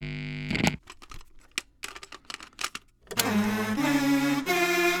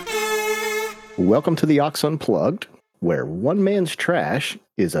Welcome to the Aux Unplugged, where one man's trash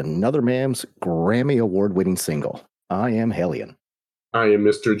is another man's Grammy Award-winning single. I am Hellion. I am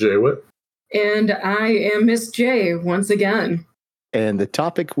Mr. Jaywitt. And I am Miss J once again. And the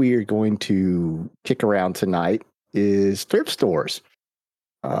topic we are going to kick around tonight is thrift stores.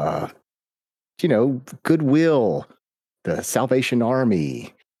 Goodwill, the Salvation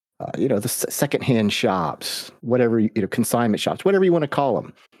Army, the secondhand shops, whatever, consignment shops, whatever you want to call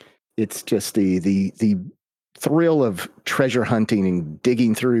them. It's just the thrill of treasure hunting and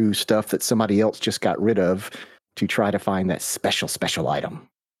digging through stuff that somebody else just got rid of to try to find that special item.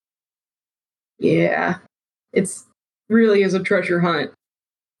 Yeah, it's really is a treasure hunt.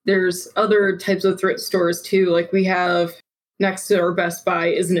 There's other types of thrift stores too. Like we have next to our Best Buy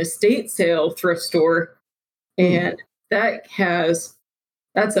is an estate sale thrift store. And that's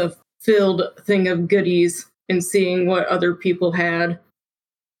a filled thing of goodies and seeing what other people had.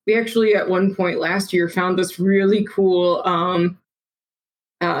 We actually, at one point last year, found this really cool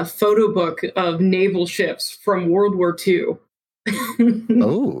photo book of naval ships from World War II.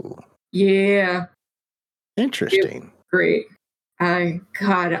 Oh. Yeah. Interesting. Great. One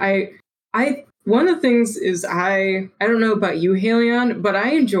of the things is I don't know about you, Helion, but I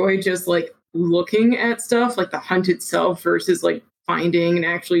enjoy just like looking at stuff, like the hunt itself versus like finding and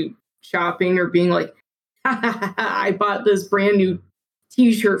actually shopping or being like, I bought this brand new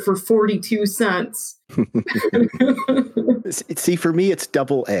T-shirt for 42 cents. See, for me, it's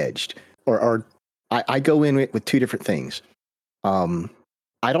double-edged. Or I go in with two different things.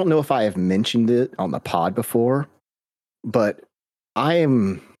 I don't know if I have mentioned it on the pod before, but I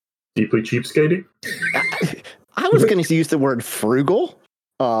am deeply cheapskating. I was going to use the word frugal.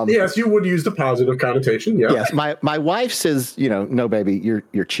 Yes, you would use the positive connotation. Yeah. Yes, my wife says, no, baby,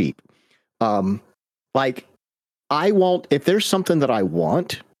 you're cheap. I won't, if there's something that I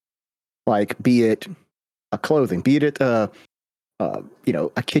want, like be it a clothing, be it a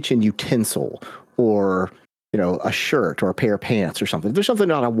kitchen utensil or, a shirt or a pair of pants or something. If there's something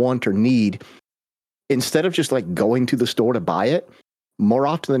that I want or need, instead of just like going to the store to buy it, more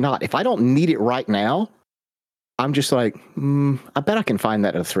often than not, if I don't need it right now, I'm just like, I bet I can find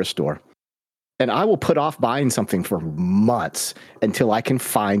that at a thrift store. And I will put off buying something for months until I can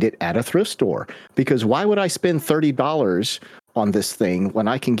find it at a thrift store. Because why would I spend $30 on this thing when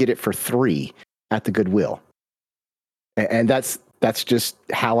I can get it for $3 at the Goodwill? And that's just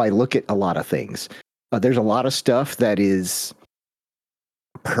how I look at a lot of things. There's a lot of stuff that is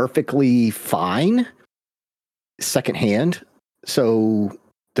perfectly fine secondhand, so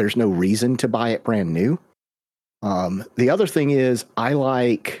there's no reason to buy it brand new. The other thing is I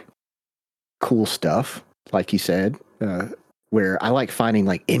like cool stuff, like you said, where I like finding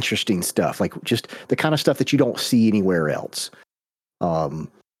like interesting stuff, like just the kind of stuff that you don't see anywhere else.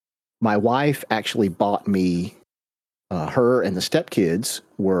 My wife actually bought me, her and the stepkids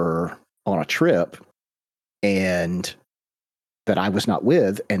were on a trip and that I was not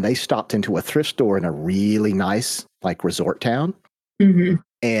with, and they stopped into a thrift store in a really nice like resort town. Mm-hmm.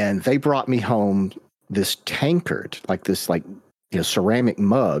 And they brought me home this tankard, like this like ceramic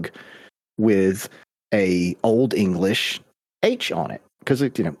mug with a Old English H on it, because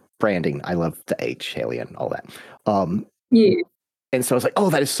branding. I love the H, Alien, all that. Yeah. And so I was like, oh,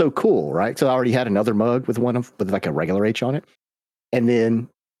 that is so cool, right? So I already had another mug with with like a regular H on it, and then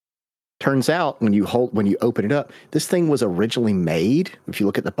turns out when you open it up, this thing was originally made, if you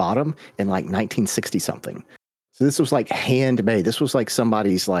look at the bottom, in like 1960 something. So this was like handmade. This was like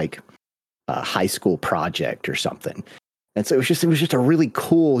somebody's like high school project or something. And so it was just a really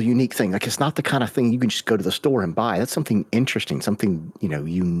cool, unique thing. Like, it's not the kind of thing you can just go to the store and buy. That's something interesting, something,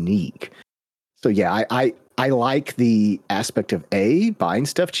 unique. So yeah, I like the aspect of A, buying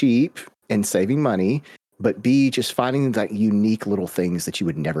stuff cheap and saving money, but B, just finding that unique little things that you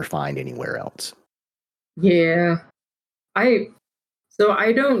would never find anywhere else. Yeah. I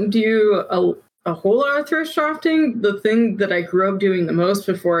don't do a whole lot of thrift shopping. The thing that I grew up doing the most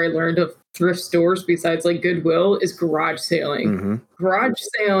before I learned of thrift stores, besides like Goodwill, is garage sailing. Mm-hmm. Garage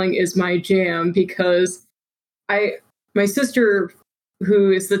sailing is my jam because my sister,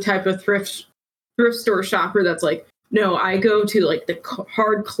 who is the type of thrift store shopper that's like, no, I go to like the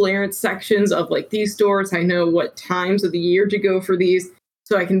hard clearance sections of like these stores. I know what times of the year to go for these,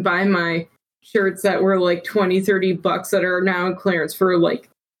 so I can buy my shirts that were like $20-$30 that are now in clearance for like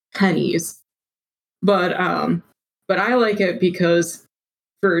pennies. But I like it because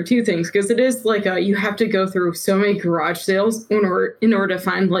for two things, because it is like you have to go through so many garage sales in order to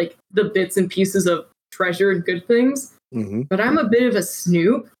find like the bits and pieces of treasure and good things. Mm-hmm. But I'm a bit of a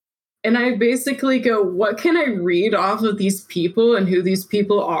snoop. And I basically go, what can I read off of these people and who these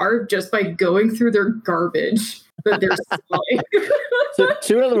people are just by going through their garbage that they're selling?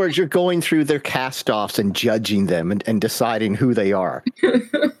 So in other words, you're going through their cast-offs and judging them and deciding who they are.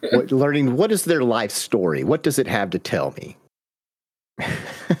 Learning what is their life story? What does it have to tell me?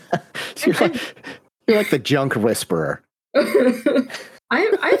 So you're like the junk whisperer.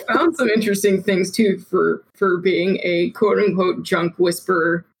 I found some interesting things too for being a quote unquote junk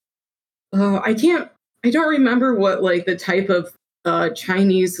whisperer. I don't remember what like the type of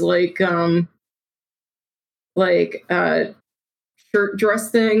Chinese shirt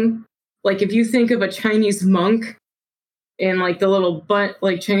dress thing. Like if you think of a Chinese monk and like the little butt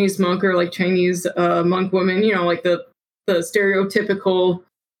like Chinese monk or like Chinese monk woman, you know, like the stereotypical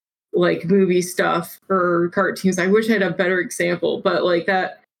like movie stuff or cartoons. I wish I had a better example, but like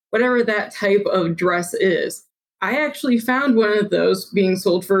that, whatever that type of dress is. I actually found one of those being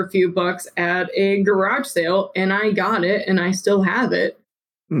sold for a few bucks at a garage sale, and I got it, and I still have it.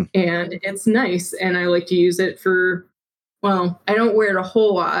 And it's nice, and I like to use it for, well, I don't wear it a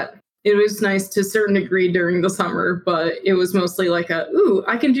whole lot. It was nice to a certain degree during the summer, but it was mostly like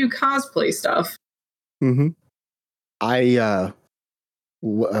I can do cosplay stuff. Mm-hmm.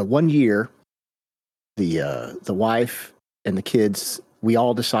 One year, the wife and the kids, we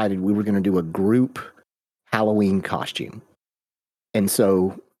all decided we were going to do a group Halloween costume. And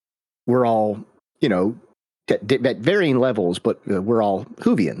so we're all, you know, at varying levels, but we're all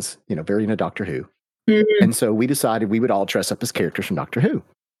Whovians, you know, very into Doctor Who. Mm-hmm. And so we decided we would all dress up as characters from Doctor Who.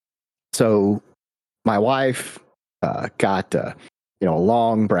 So my wife got, a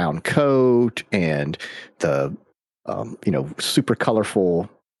long brown coat and the, super colorful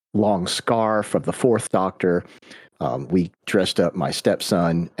long scarf of the fourth Doctor. We dressed up my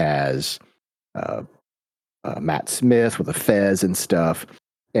stepson as Matt Smith with a fez and stuff.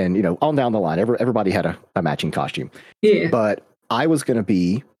 And, you know, on down the line, everybody had a matching costume. Yeah. But I was going to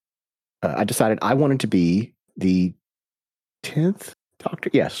be, I decided I wanted to be the 10th Doctor.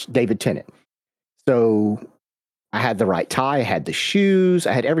 Yes, David Tennant. So I had the right tie, I had the shoes,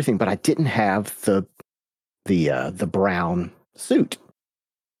 I had everything, but I didn't have the brown suit.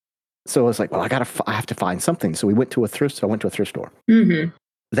 So I was like, well, I have to find something. So we went to a thrift. So I went to a thrift store. Mm-hmm.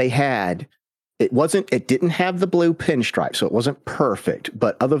 They had, it didn't have the blue pinstripe, so it wasn't perfect.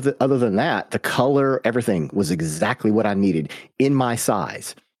 But other than that, the color, everything was exactly what I needed in my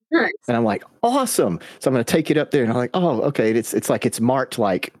size. Nice. And I'm like, awesome. So I'm going to take it up there, and I'm like, oh, okay. It's like it's marked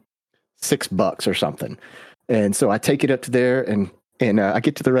like $6 or something. And so I take it up to there, and I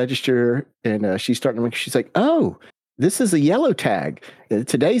get to the register, and she's starting to. She's like, oh, this is a yellow tag.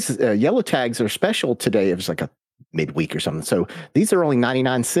 Today's yellow tags are special today. It was like a midweek or something. So these are only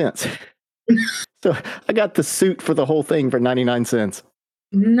 99 cents. So I got the suit for the whole thing for 99 cents.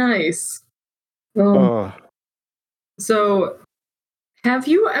 Nice. So have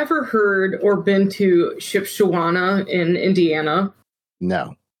you ever heard or been to Shipshewana in Indiana?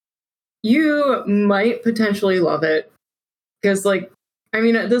 No. You might potentially love it. Because, like, I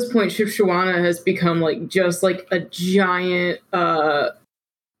mean, at this point, Shipshewana has become, like, just, like, a giant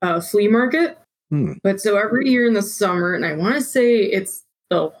flea market. But so every year in the summer, and I want to say it's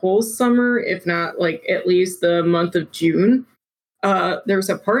the whole summer, if not, like, at least the month of June, there's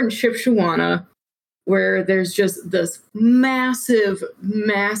a part in Shipshewana where there's just this massive,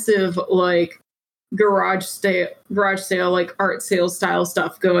 like, garage sale, like, art sale style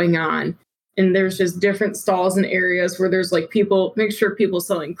stuff going on. And there's just different stalls and areas where there's like people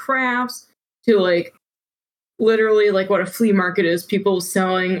selling crafts to like literally like what a flea market is, people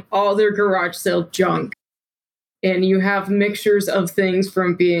selling all their garage sale junk. And you have mixtures of things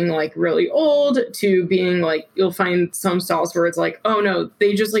from being like really old to being like, you'll find some stalls where it's like, oh no,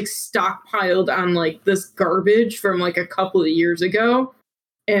 they just like stockpiled on like this garbage from like a couple of years ago.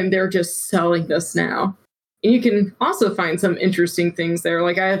 And they're just selling this now. And you can also find some interesting things there.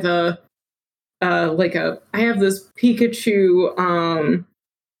 Like I have I have this Pikachu, I'm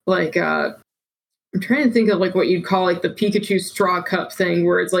trying to think of like what you'd call like the Pikachu straw cup thing,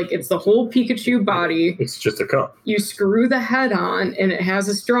 where it's like, it's the whole Pikachu body. It's just a cup. You screw the head on and it has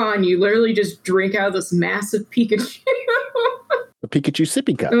a straw and you literally just drink out of this massive Pikachu. The Pikachu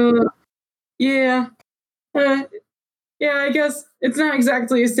sippy cup. Yeah. Yeah, I guess it's not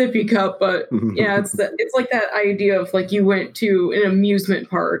exactly a sippy cup, but yeah, it's like that idea of like you went to an amusement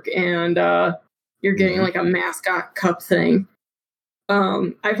park and, you're getting like a mascot cup thing.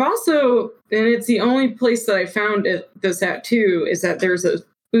 I've also, and it's the only place that I found this at too, is that there's a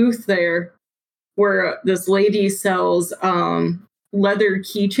booth there where this lady sells leather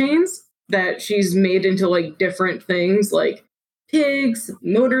keychains that she's made into like different things, like pigs,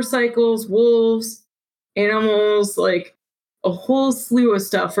 motorcycles, wolves, animals, like a whole slew of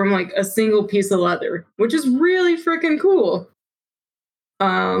stuff from like a single piece of leather, which is really freaking cool.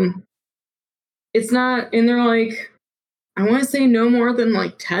 It's not, and they're like, I want to say no more than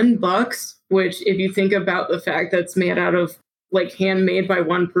like $10, which if you think about the fact that it's made out of like handmade by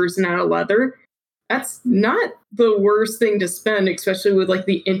one person out of leather, that's not the worst thing to spend, especially with like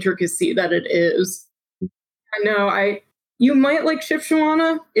the intricacy that it is. I know you might like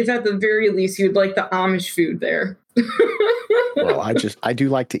Shipshawana if at the very least you'd like the Amish food there. Well, I do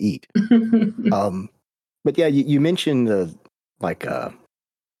like to eat. But yeah, you mentioned the like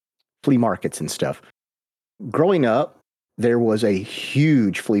flea markets and stuff. Growing up, there was a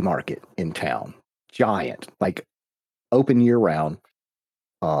huge flea market in town, giant, like open year round.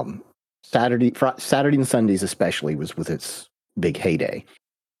 Saturday and Sundays especially was its big heyday.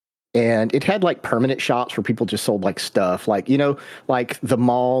 And it had like permanent shops where people just sold like stuff, like, like the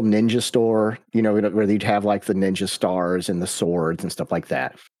mall ninja store, where you'd have like the ninja stars and the swords and stuff like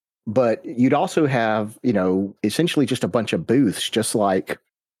that. But you'd also have, essentially just a bunch of booths, just like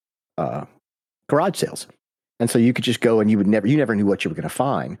garage sales. And so you could just go and you never knew what you were going to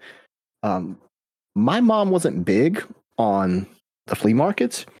find. My mom wasn't big on the flea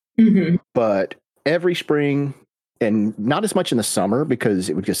markets, but every spring, and not as much in the summer because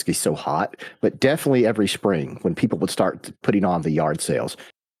it would just be so hot, but definitely every spring when people would start putting on the yard sales,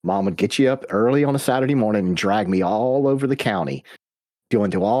 Mom would get you up early on a Saturday morning and drag me all over the county,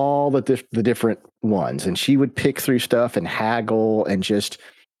 going to all the different ones. And she would pick through stuff and haggle and just,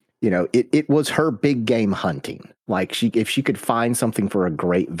 it was her big game hunting. Like if she could find something for a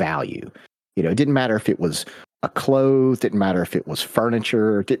great value, it didn't matter if it was a clothes, didn't matter if it was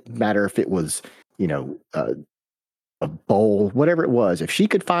furniture, didn't matter if it was, a bowl, whatever it was. If she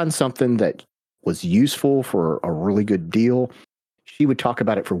could find something that was useful for a really good deal, she would talk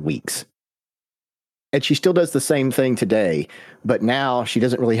about it for weeks. And she still does the same thing today, but now she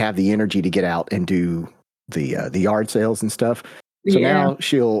doesn't really have the energy to get out and do the yard sales and stuff. So now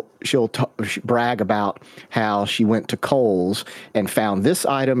she'll brag about how she went to Kohl's and found this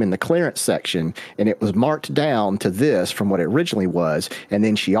item in the clearance section, and it was marked down to this from what it originally was. And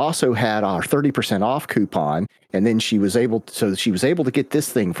then she also had our 30% off coupon, and then she was able to get this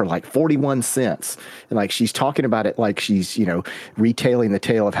thing for like 41 cents. And like she's talking about it like she's retailing the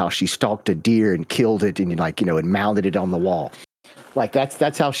tale of how she stalked a deer and killed it and and mounted it on the wall. Like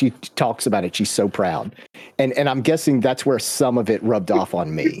that's how she talks about it. She's so proud. And I'm guessing that's where some of it rubbed off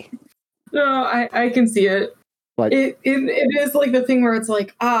on me. No, I can see it. Like it is like the thing where it's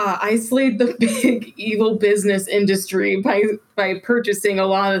like, I slayed the big evil business industry by purchasing a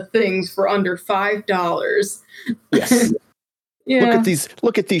lot of things for under $5. Yes. Yeah.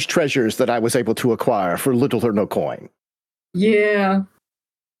 Look at these treasures that I was able to acquire for little or no coin. Yeah.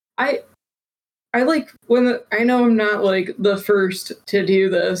 I like I know I'm not like the first to do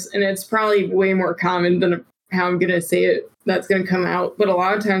this, and it's probably way more common than how I'm going to say it that's going to come out. But a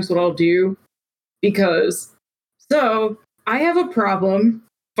lot of times what I'll do, so I have a problem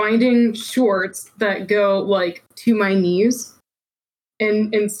finding shorts that go like to my knees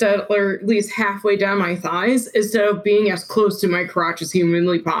and instead, or at least halfway down my thighs, instead of being as close to my crotch as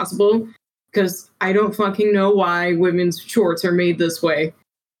humanly possible. Because I don't fucking know why women's shorts are made this way.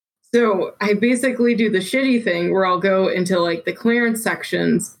 So I basically do the shitty thing where I'll go into like the clearance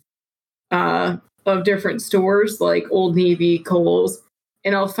sections of different stores like Old Navy, Kohl's,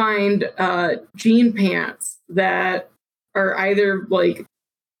 and I'll find jean pants that are either like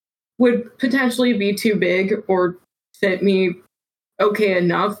would potentially be too big or fit me okay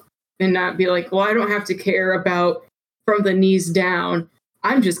enough and not be like, well, I don't have to care about from the knees down.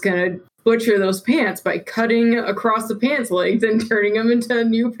 I'm just going to butcher those pants by cutting across the pants legs and turning them into a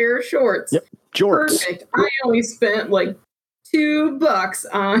new pair of shorts. Yep, jorts. Perfect. I only spent like $2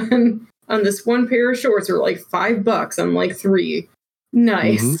 on this one pair of shorts, or like $5 on like 3.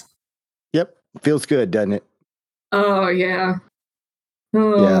 Nice. Mm-hmm. Yep, feels good, doesn't it? Oh yeah.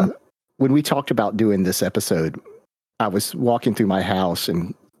 Yeah. When we talked about doing this episode, I was walking through my house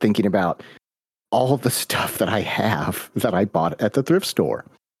and thinking about all of the stuff that I have that I bought at the thrift store.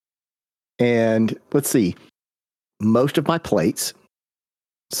 And let's see, most of my plates,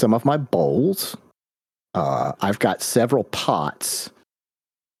 some of my bowls, I've got several pots,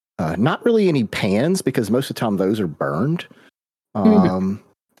 not really any pans because most of the time those are burned.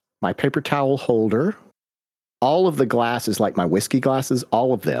 My paper towel holder, all of the glasses, like my whiskey glasses,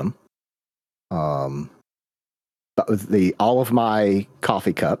 all of them. All of my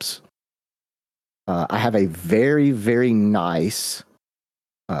coffee cups. I have a very, very nice,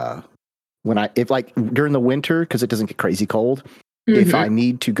 during the winter, because it doesn't get crazy cold, If I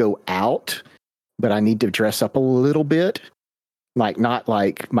need to go out, but I need to dress up a little bit, like not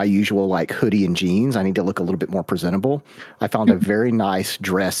like my usual like hoodie and jeans, I need to look a little bit more presentable. I found a very nice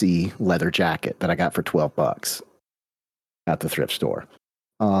dressy leather jacket that I got for $12 at the thrift store.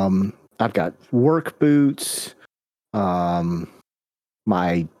 I've got work boots,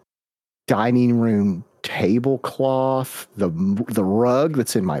 my dining room tablecloth, the rug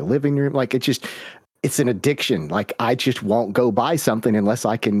that's in my living room. Like it's an addiction. Like I just won't go buy something unless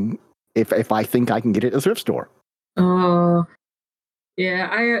I can, if I think I can get it at a thrift store. Oh,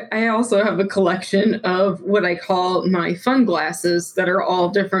 yeah. I also have a collection of what I call my fun glasses that are all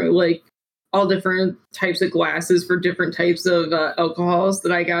different, like all different types of glasses for different types of alcohols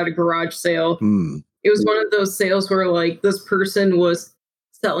that I got at a garage sale. It was one of those sales where like this person was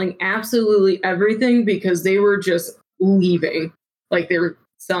selling absolutely everything because they were just leaving. Like they were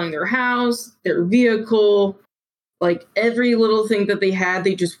selling their house, their vehicle, like every little thing that they had,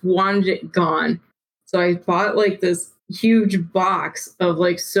 they just wanted it gone. So I bought like this huge box of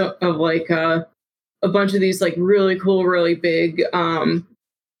like a bunch of these like really cool, really big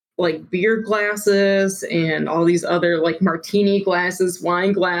like beer glasses and all these other like martini glasses,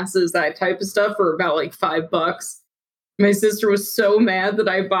 wine glasses, that type of stuff for about like $5. My sister was so mad that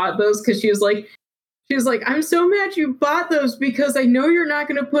I bought those because she was like, I'm so mad you bought those because I know you're not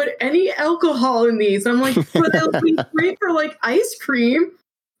going to put any alcohol in these. I'm like, but it'll be great for like ice cream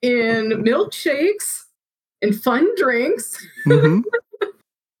and milkshakes and fun drinks.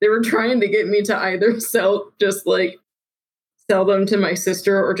 They were trying to get me to either sell them to my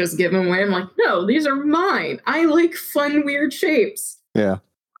sister or just give them away. I'm like, no, these are mine. I like fun, weird shapes. Yeah.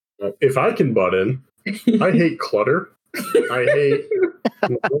 If I can butt in, I hate clutter. I hate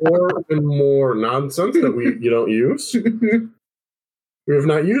more and more nonsense that you don't use. We have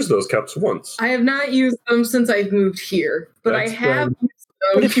not used those cups once. I have not used them since I've moved here, but I have used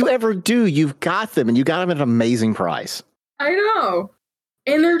them. But if you ever do, you've got them, and you got them at an amazing price. I know.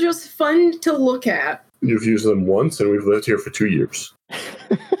 And they're just fun to look at. You've used them once, and we've lived here for 2 years.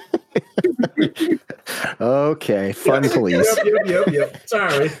 Okay, fun police. Yep.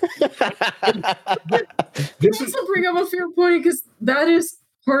 Sorry. This also bring up a fair point because that is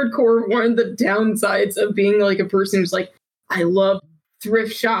hardcore one of the downsides of being like a person who's like, I love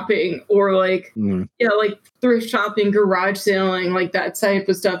thrift shopping or like, like thrift shopping, garage selling, like that type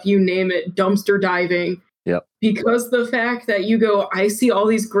of stuff, you name it, dumpster diving. Yep. Because the fact that you go, I see all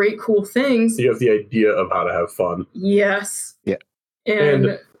these great, cool things. You have the idea of how to have fun. Yes. Yeah.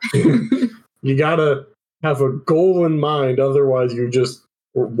 And you gotta have a goal in mind. Otherwise, you just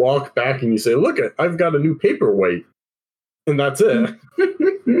walk back and you say, look, I've got a new paperweight. And that's it.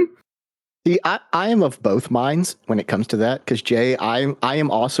 See, I am of both minds when it comes to that, because Jay, I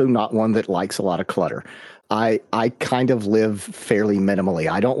am also not one that likes a lot of clutter. I kind of live fairly minimally.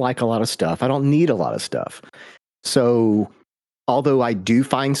 I don't like a lot of stuff. I don't need a lot of stuff. So although I do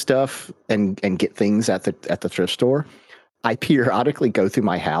find stuff and get things at the thrift store, I periodically go through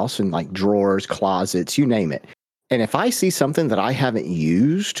my house and like drawers, closets, you name it. And if I see something that I haven't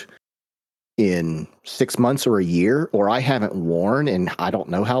used in 6 months or a year, or I haven't worn in I don't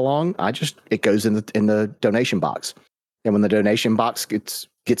know how long, it goes in the donation box. And when the donation box gets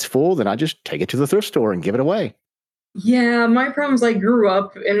full, then I just take it to the thrift store and give it away. Yeah, my problem is I grew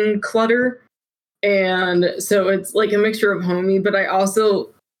up in clutter, and so it's like a mixture of homey, but I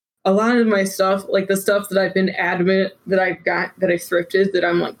also, a lot of my stuff, like the stuff that I've been adamant that I've got, that I thrifted, that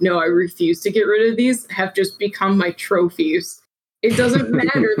I'm like, no, I refuse to get rid of these, have just become my trophies. It doesn't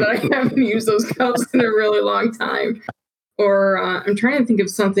matter that I haven't used those cups in a really long time. Or I'm trying to think of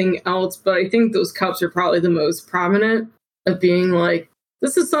something else, but I think those cups are probably the most prominent of being like,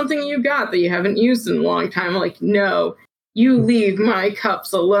 this is something you got that you haven't used in a long time. I'm like, no, you leave my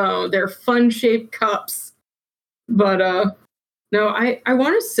cups alone. They're fun-shaped cups. But no, I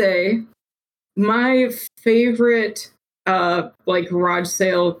want to say my favorite like garage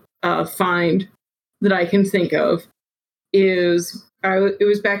sale find that I can think of is it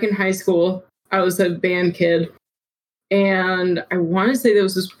was back in high school. I was a band kid, and I want to say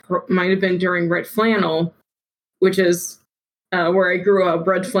might have been during Red Flannel, which is where I grew up.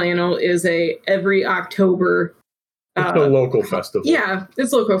 Red Flannel is every October. It's a local festival. Yeah,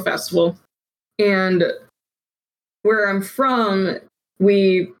 it's a local festival, and where I'm from,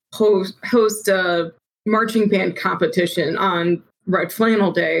 we host a marching band competition on Red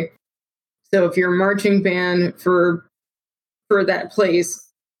Flannel Day. So if you're a marching band for that place,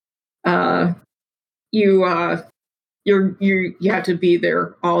 you have to be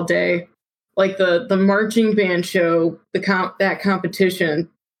there all day. Like the marching band show, that competition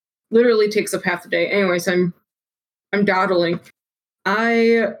literally takes up half the day. Anyways, I'm dawdling.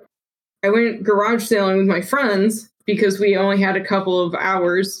 I went garage sailing with my friends because we only had a couple of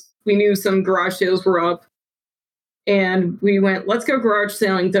hours. We knew some garage sales were up. And we went, let's go garage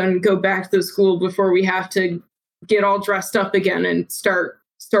sailing, then go back to the school before we have to get all dressed up again and start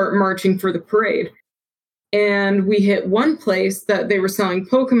marching for the parade. And we hit one place that they were selling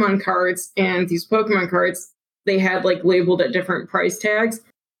Pokemon cards, and these Pokemon cards, they had like labeled at different price tags.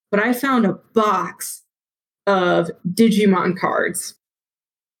 But I found a box of Digimon cards.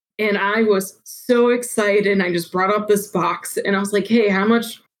 And I was so excited, and I just brought up this box, and I was like, hey, how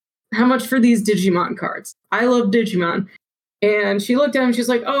much for these Digimon cards? I love Digimon. And she looked at me, she's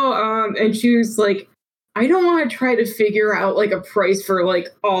like, and she was like, I don't want to try to figure out like a price for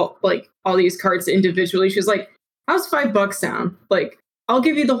all these cards individually. She's like, how's $5 sound? Like, I'll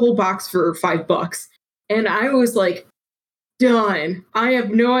give you the whole box for $5. And I was like, done. I have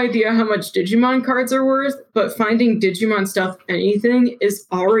no idea how much Digimon cards are worth, but finding Digimon stuff, anything, is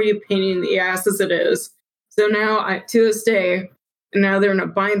already a pain in the ass as it is. So now, to this day, now they're in a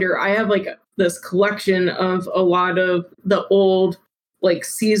binder, I have like this collection of a lot of the old like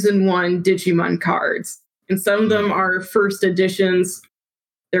season 1 Digimon cards. And some of them are first editions.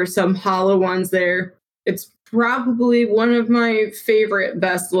 There's some hollow ones there. It's probably one of my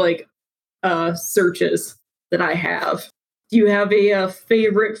best searches that I have. Do you have a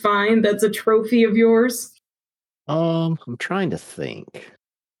favorite find that's a trophy of yours? I'm trying to think.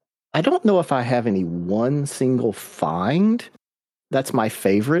 I don't know if I have any one single find that's my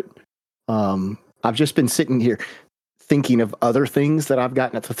favorite. I've just been sitting here thinking of other things that I've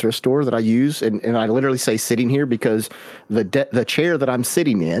gotten at the thrift store that I use, and I literally say sitting here because the chair that I'm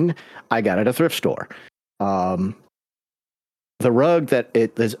sitting in, I got at a thrift store. The rug that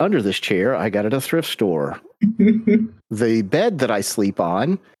is under this chair, I got at a thrift store. The bed that I sleep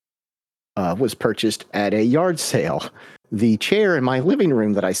on was purchased at a yard sale. The chair in my living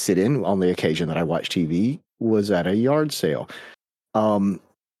room that I sit in on the occasion that I watch TV was at a yard sale. Damn,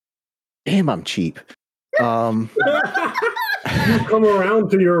 I'm cheap. You come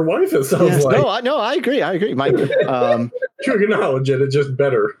around to your wife, it sounds like. No, I agree. My you acknowledge it. It's just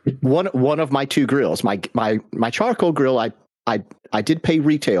better. One of my 2 grills, my charcoal grill, I did pay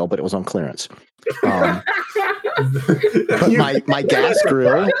retail, but it was on clearance. But my gas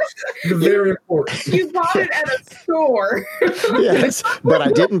grill, very important. You bought it at a store. Yes, but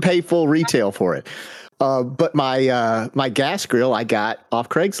I didn't pay full retail for it. But my gas grill I got off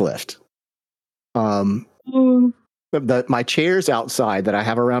Craigslist. My chairs outside that I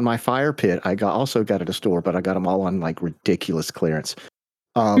have around my fire pit, I also got at a store, but I got them all on like ridiculous clearance.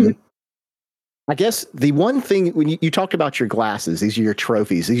 I guess the one thing, when you talked about your glasses, these are your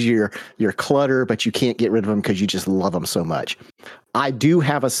trophies, these are your clutter, but you can't get rid of them because you just love them so much. I do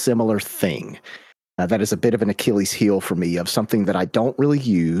have a similar thing. That is a bit of an Achilles heel for me, of something that I don't really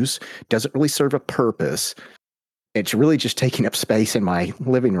use, doesn't really serve a purpose. It's really just taking up space in my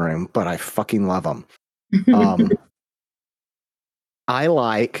living room, but I fucking love them. I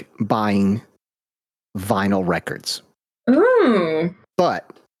like buying vinyl records. Oh.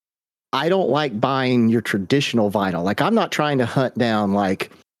 But I don't like buying your traditional vinyl. Like, I'm not trying to hunt down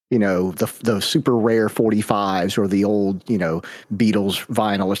the super rare 45s or the old, Beatles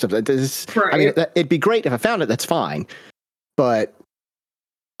vinyl or stuff. Right. I mean, it'd be great if I found it. That's fine. But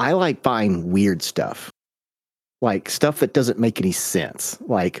I like buying weird stuff, like stuff that doesn't make any sense.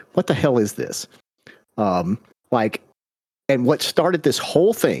 Like, what the hell is this? And what started this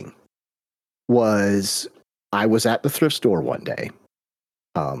whole thing was I was at the thrift store one day,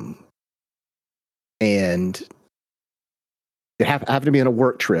 and it happened to be on a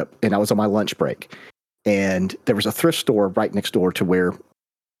work trip, and I was on my lunch break, and there was a thrift store right next door to where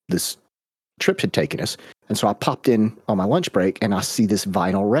this trip had taken us. And so I popped in on my lunch break, and I see this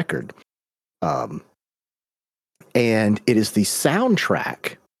vinyl record. And it is the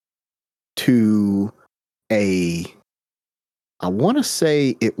soundtrack to I want to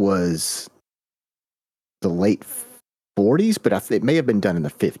say it was the late 40s, but it may have been done in the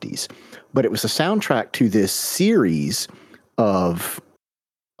 50s. But it was a soundtrack to this series of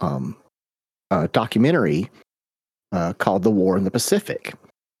documentary called The War in the Pacific.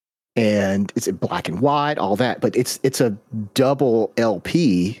 And it's in black and white, all that. But it's a double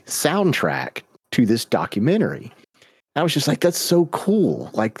LP soundtrack to this documentary. I was just like, that's so cool.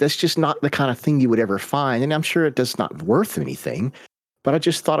 Like, that's just not the kind of thing you would ever find. And I'm sure it does not worth anything, but I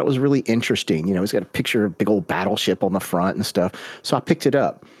just thought it was really interesting. It's got a picture of a big old battleship on the front and stuff. So I picked it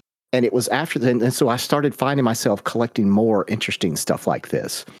up. And it was after then. And so I started finding myself collecting more interesting stuff like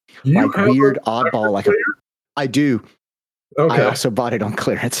this. Like weird, oddball, I do. Okay. I also bought it on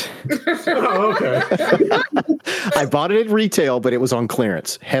clearance. Oh, okay. I bought it at retail, but it was on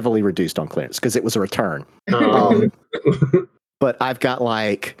clearance, heavily reduced on clearance because it was a return. Oh. But I've got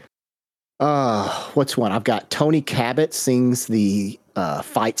like, what's one? I've got Tony Cabot sings the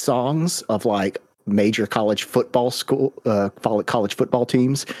fight songs of like major college football college football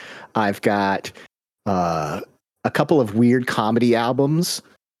teams. I've got a couple of weird comedy albums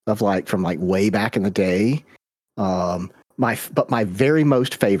of like from like way back in the day. My very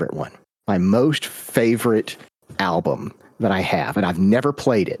most favorite one, my most favorite album that I have, and I've never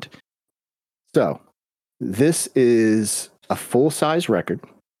played it. So this is a full-size record,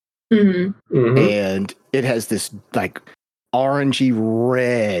 and it has this like orangey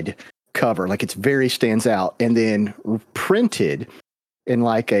red cover, like it's very stands out, and then printed in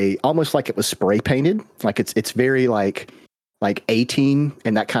like almost like it was spray painted, like it's very like 18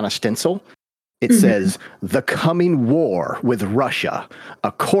 and that kind of stencil. It says, "The coming war with Russia,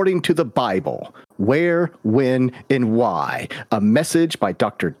 according to the Bible. Where, when, and why. A message by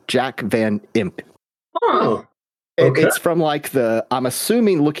Dr. Jack Van Imp." Oh. Okay. It's from like I'm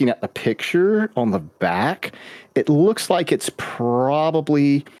assuming looking at the picture on the back, it looks like it's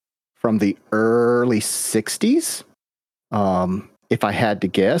probably from the early 60s. If I had to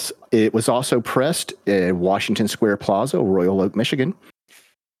guess. It was also pressed at Washington Square Plaza, Royal Oak, Michigan.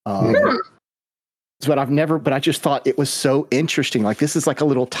 But I just thought it was so interesting. Like this is like a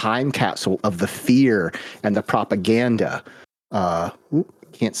little time capsule of the fear and the propaganda.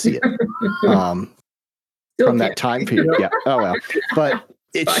 Can't see it. From that time period. Yeah. Oh well. But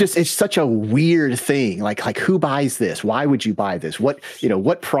it's such a weird thing. Like who buys this? Why would you buy this? What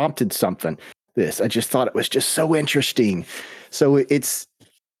prompted something? This. I just thought it was just so interesting. So it's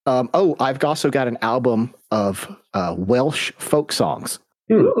I've also got an album of Welsh folk songs.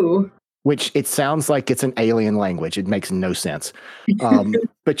 Ooh. Which it sounds like it's an alien language. It makes no sense.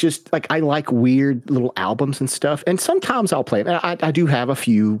 But just like I like weird little albums and stuff. And sometimes I'll play it. I do have a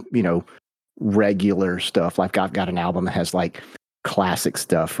few, regular stuff. Like I've got an album that has like classic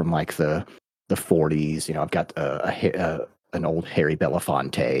stuff from like the 40s. I've got an old Harry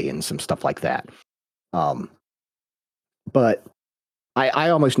Belafonte and some stuff like that. But I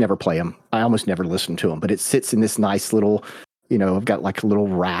almost never play them. I almost never listen to them. But it sits in this nice little, I've got like a little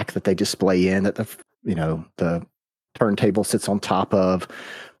rack that they display in that the turntable sits on top of.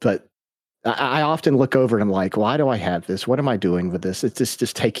 But I often look over and I'm like, why do I have this? What am I doing with this? It's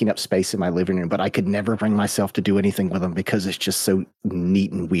just taking up space in my living room, but I could never bring myself to do anything with them because it's just so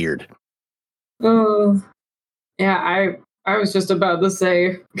neat and weird. Oh, yeah, I was just about to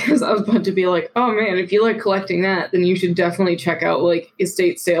say, because I was about to be like, oh man, if you like collecting that, then you should definitely check out like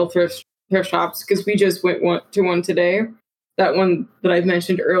estate sale thrift shops, because we just went to one today. That one that I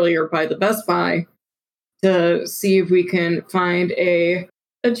mentioned earlier by the Best Buy, to see if we can find a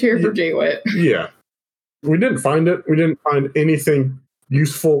chair for Jay-Wit. Yeah. We didn't find it. We didn't find anything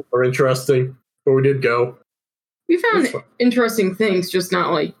useful or interesting, but we did go. We found interesting things, just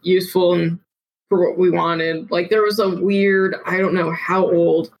not like useful and for what we wanted. Like there was a weird, I don't know how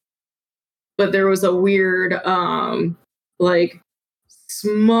old, but there was a weird like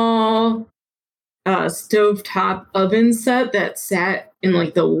small stovetop oven set that sat in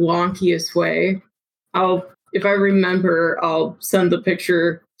like the wonkiest way. If I remember, I'll send the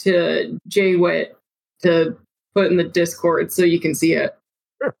picture to Jay-Wit to put in the Discord so you can see it.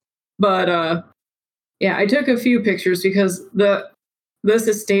 Sure. But yeah, I took a few pictures because this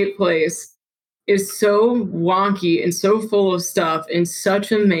estate place is so wonky and so full of stuff and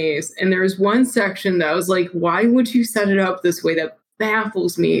such a maze. And there's one section that I was like, why would you set it up this way? That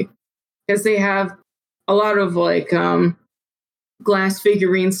baffles me. Because they have a lot of like glass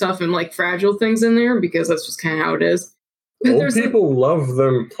figurine stuff and like fragile things in there, because that's just kind of how it is. Old people love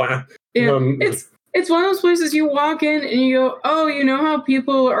them. Yeah, it's one of those places you walk in and you go, oh, you know how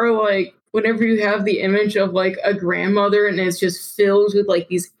people are like, whenever you have the image of like a grandmother and it's just filled with like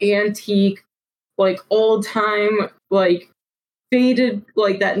these antique, like old time, like faded,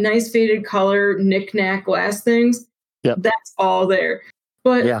 like that nice faded color knick-knack glass things. Yep. That's all there.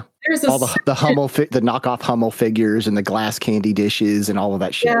 But yeah, there's all the Hummel, the knockoff Hummel figures and the glass candy dishes and all of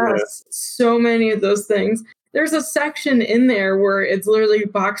that shit. Yes, so many of those things. There's a section in there where it's literally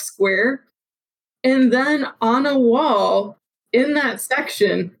box square. And then on a wall in that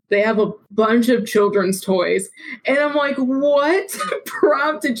section, they have a bunch of children's toys. And I'm like, what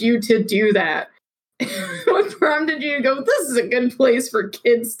prompted you to do that? What prompted you to go, this is a good place for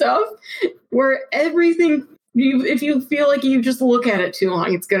kid stuff, where everything, if you feel like you just look at it too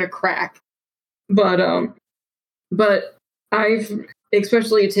long, it's going to crack. But I've,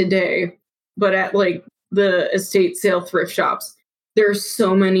 especially today, but at like the estate sale thrift shops, there's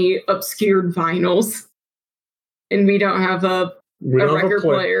so many obscured vinyls, and we don't have a record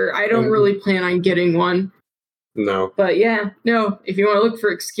player. I don't really plan on getting one. No. But yeah, no, if you want to look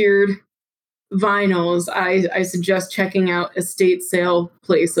for obscured vinyls, I suggest checking out estate sale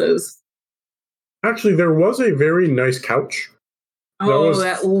places. Actually, there was a very nice couch.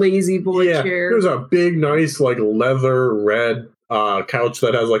 That lazy boy chair. There's a big, nice, like leather red couch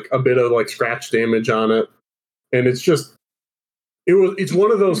that has like a bit of like scratch damage on it, and it's it's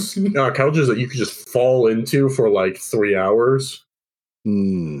one of those couches that you could just fall into for like 3 hours.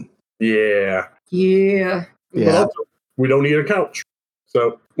 Yeah. But also, we don't need a couch,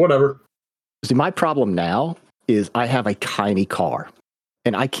 so whatever. See, my problem now is I have a tiny car,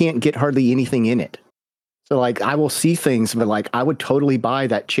 and I can't get hardly anything in it. So, like, I will see things, but like, I would totally buy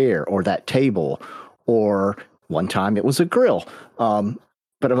that chair or that table, or one time it was a grill.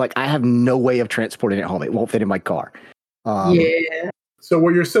 But I'm like, I have no way of transporting it home. It won't fit in my car. So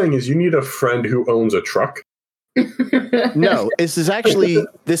what you're saying is you need a friend who owns a truck? No, this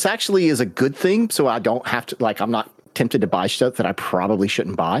actually is a good thing. So I don't have to, like, I'm not tempted to buy stuff that I probably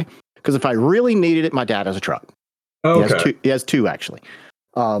shouldn't buy. Because if I really needed it, my dad has a truck. Okay. He has two actually.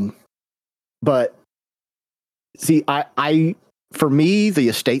 But see, I for me, the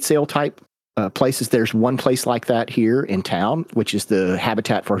estate sale type places, there's one place like that here in town, which is the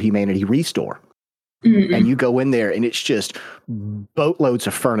Habitat for Humanity Restore. Mm-hmm. And you go in there and it's just boatloads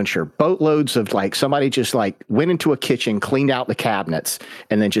of furniture, boatloads of like somebody just like went into a kitchen, cleaned out the cabinets,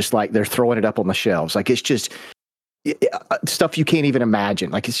 and then just like they're throwing it up on the shelves. Like it's just stuff you can't even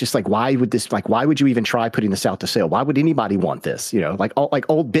imagine. Like it's just like, why would you even try putting this out to sale? Why would anybody want this? You know, like all like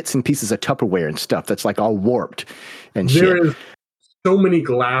old bits and pieces of Tupperware and stuff that's like all warped and there shit. Is so many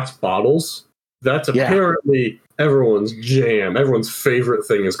glass bottles. That's apparently everyone's jam. Everyone's favorite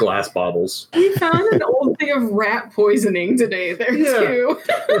thing is glass bottles. We found an old thing of rat poisoning today there too.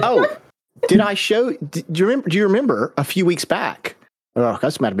 Oh, did I show? Do you remember a few weeks back? Oh,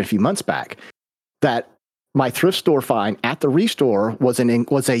 that might have been a few months back. That my thrift store find at the Restore was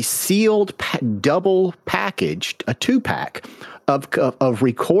a sealed double packaged, a 2-pack of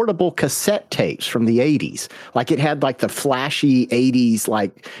recordable cassette tapes from the 80s. Like it had like the flashy 80s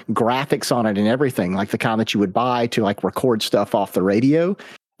like graphics on it and everything, like the kind that you would buy to like record stuff off the radio,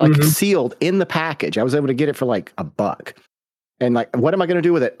 like sealed in the package. I was able to get it for like $1. And like, what am I going to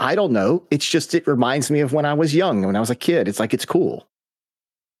do with it? I don't know. It's just, it reminds me of when I was young, when I was a kid. It's like, it's cool.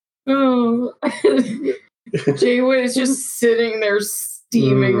 Oh, Jay is just sitting there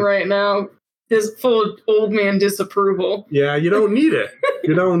steaming right now. This full of old man disapproval. Yeah, you don't need it.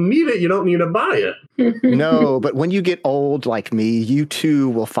 You don't need it. You don't need to buy it. No, but when you get old like me, you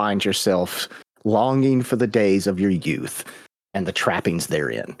too will find yourself longing for the days of your youth and the trappings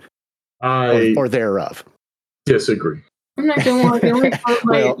therein, or thereof. Disagree. I'm not going to lie. The only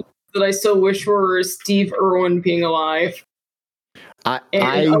part that I still wish for is Steve Irwin being alive. And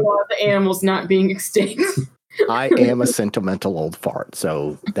a lot of the animals not being extinct. I am a sentimental old fart,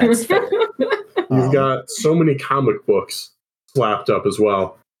 so that's fair. You've got so many comic books slapped up as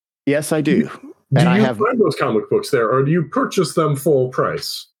well. Yes, I do. Do you find those comic books there, or do you purchase them full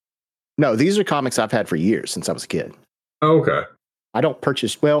price? No, these are comics I've had for years since I was a kid. Okay. I don't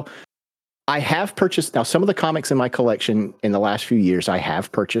purchase. Well, I have purchased. Now, some of the comics in my collection in the last few years I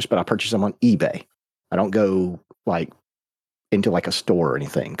have purchased, but I purchase them on eBay. I don't go like into like a store or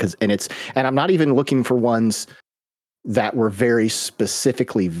anything and I'm not even looking for ones that were very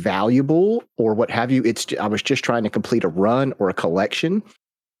specifically valuable or what have you. I was just trying to complete a run or a collection.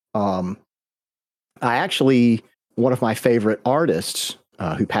 I actually, one of my favorite artists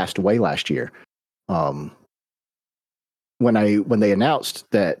who passed away last year, when they announced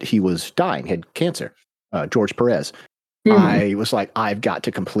that he was dying, had cancer, George Perez, I was like, I've got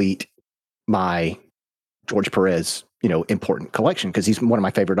to complete my George Perez, important collection because he's one of my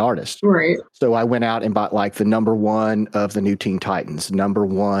favorite artists. Right. So I went out and bought like the #1 of the New Teen Titans,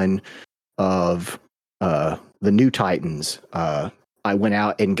 #1 of the New Titans. I went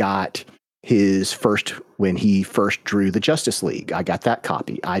out and got his first when he first drew the Justice League. I got that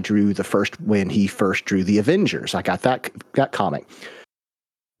copy. I drew the first when he first drew the Avengers. I got that comic.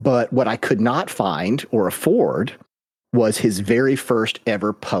 But what I could not find or afford was his very first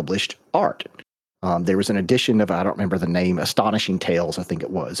ever published art. There was an edition of, I don't remember the name, Astonishing Tales, I think it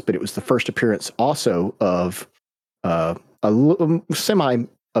was, but it was the first appearance also of a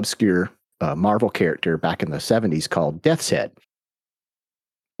semi-obscure Marvel character back in the 70s called Death's Head.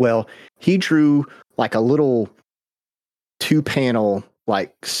 Well, he drew like a little 2-panel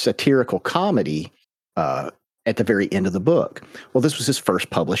like satirical comedy at the very end of the book. Well, this was his first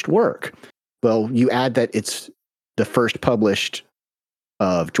published work. Well, you add that it's the first published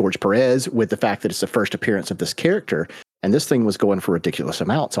of George Perez with the fact that it's the first appearance of this character, and this thing was going for ridiculous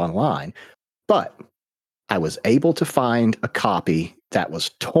amounts online. But I was able to find a copy that was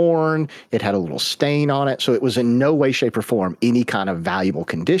torn. It had a little stain on it. So it was in no way, shape, or form any kind of valuable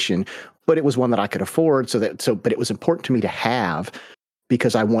condition, but it was one that I could afford. But it was important to me to have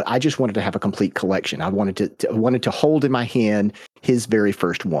because I just wanted to have a complete collection. I wanted to hold in my hand his very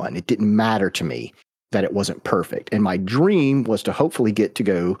first one. It didn't matter to me that it wasn't perfect. And my dream was to hopefully get to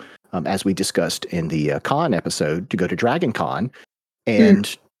go, as we discussed in the con episode, to go to Dragon Con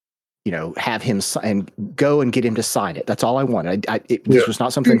and have him and go and get him to sign it. That's all I wanted. This was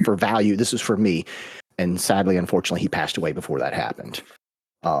not something for value. This was for me. And sadly, unfortunately, he passed away before that happened.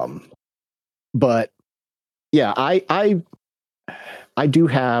 But yeah, I do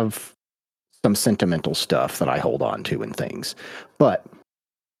have some sentimental stuff that I hold on to and things. But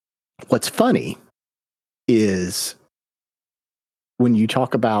what's funny is when you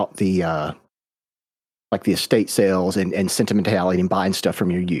talk about the like the estate sales and sentimentality and buying stuff from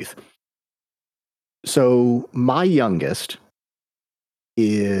your youth. So my youngest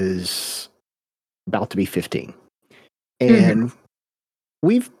is about to be 15. And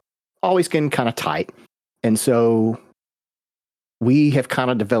we've always been kind of tight. And so we have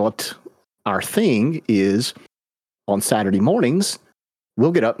kind of developed our thing is on Saturday mornings,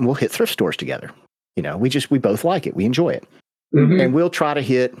 we'll get up and we'll hit thrift stores together. We both like it. We enjoy it. And we'll try to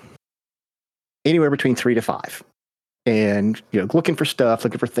hit anywhere between 3 to 5. And, looking for stuff,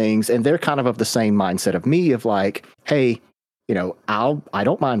 looking for things. And they're kind of the same mindset of me of like, hey, I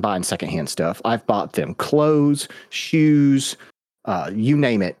don't mind buying secondhand stuff. I've bought them clothes, shoes, you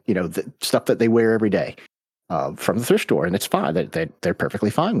name it, the stuff that they wear every day from the thrift store. And it's fine. They're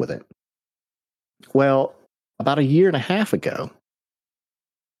perfectly fine with it. Well, about a year and a half ago,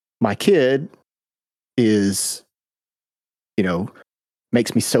 my kid is,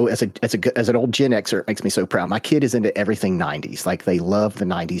 makes me so as an old Gen Xer, it makes me so proud. My kid is into everything 90s. Like they love the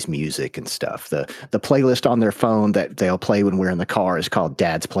 90s music and stuff. The playlist on their phone that they'll play when we're in the car is called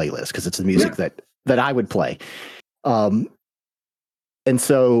Dad's Playlist because it's the music that I would play. And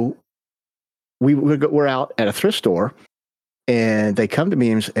so we're out at a thrift store and they come to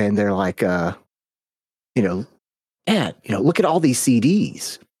me and they're like, Dad, look at all these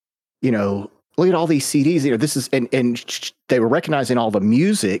CDs, look at all these CDs, this is, and they were recognizing all the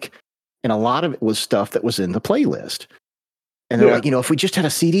music and a lot of it was stuff that was in the playlist. And they're like, if we just had a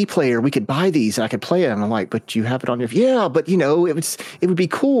CD player, we could buy these and I could play it. And I'm like, but you have it on your, but it would be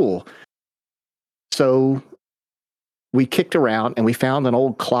cool. So we kicked around and we found an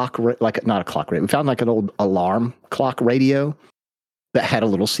old clock, not a clock radio. We found like an old alarm clock radio that had a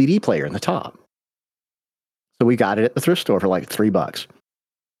little CD player in the top. So we got it at the thrift store for like $3.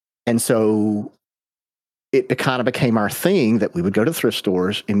 And so it kind of became our thing that we would go to thrift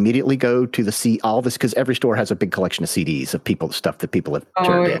stores, immediately go to all this, because every store has a big collection of CDs of stuff that people have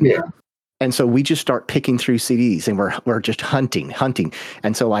turned in. Yeah. And so we just start picking through CDs and we're just hunting.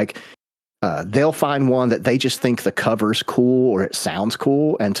 And so like, they'll find one that they just think the cover's cool or it sounds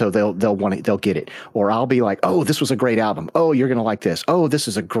cool. And so they'll get it. Or I'll be like, oh, this was a great album. Oh, you're going to like this. Oh, this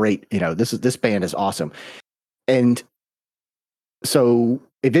is a great, this band is awesome. And so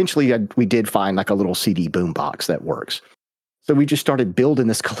eventually we did find like a little CD boombox that works. So we just started building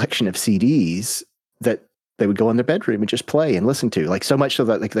this collection of CDs that they would go in their bedroom and just play and listen to, like so much so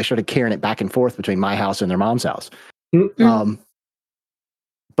that like they started carrying it back and forth between my house and their mom's house. Mm-hmm.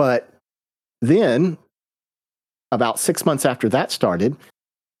 But then about 6 months after that started,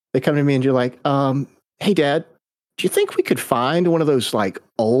 they come to me and you're like, hey Dad, do you think we could find one of those like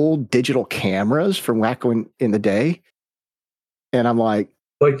old digital cameras from back in the day? And I'm like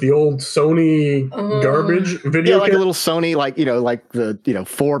the old Sony garbage video. Yeah, like a little Sony, like the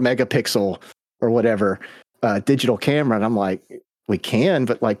 4 megapixel or whatever digital camera. And I'm like, we can,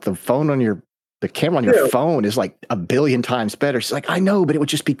 but like the camera on your phone is like 1 billion times better. She's like, I know, but it would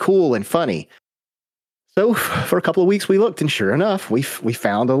just be cool and funny. So for a couple of weeks we looked, and sure enough, we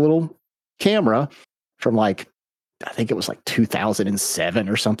found a little camera from like, I think it was like 2007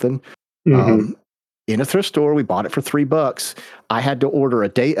 or something. Mm-hmm. In a thrift store. We bought it for $3. I had to order a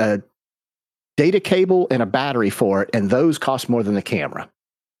data cable and a battery for it, and those cost more than the camera.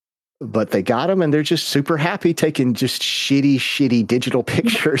 But they got them, and they're just super happy taking just shitty digital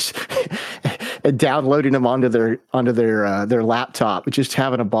pictures and downloading them onto their laptop, just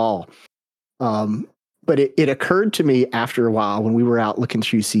having a ball. But it occurred to me after a while when we were out looking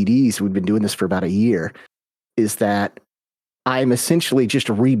through CDs, we'd been doing this for about a year, is that I'm essentially just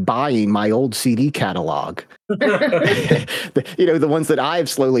rebuying my old CD catalog. The ones that I've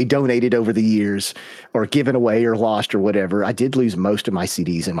slowly donated over the years or given away or lost or whatever. I did lose most of my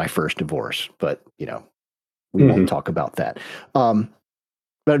CDs in my first divorce, but we won't talk about that. But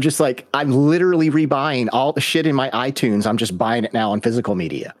I'm just like, I'm literally rebuying all the shit in my iTunes. I'm just buying it now on physical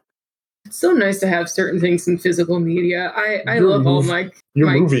media. It's so nice to have certain things in physical media. I love all my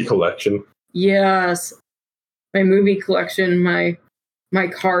movie collection. Yes. My movie collection, my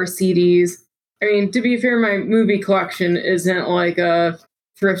car CDs. I mean, to be fair, my movie collection isn't like a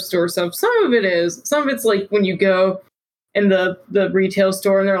thrift store stuff. Some of it is. Some of it's like when you go in the retail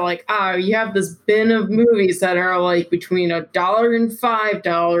store and they're like, you have this bin of movies that are like between $1 and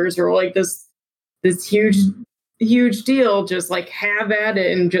 $5, or like this huge deal. Just like have at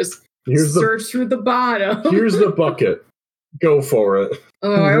it and just search through the bottom. Here's the bucket. Go for it.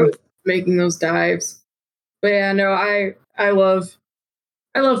 Oh, I was making those dives. But yeah, no, I love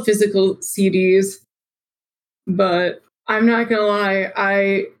physical CDs, but I'm not gonna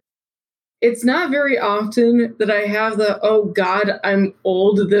lie, it's not very often that I have the "oh God, I'm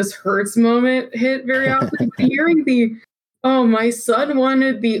old, this hurts" moment hit very often. But hearing my son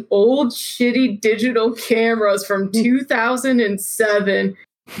wanted the old shitty digital cameras from 2007.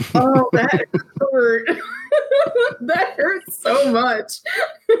 Oh, that hurt. That hurts so much.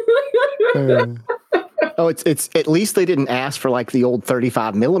 It's at least they didn't ask for like the old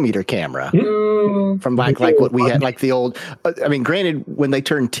 35 millimeter camera from like what we had, like the old. I mean, granted, when they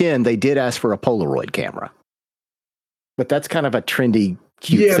turned 10, they did ask for a Polaroid camera, but that's kind of a trendy,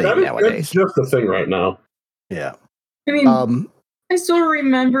 cute thing nowadays. That's just the thing right now. Yeah, I mean, I still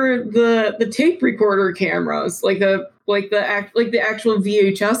remember the tape recorder cameras, like the actual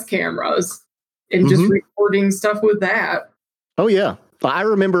VHS cameras, and just recording stuff with that. Oh yeah, I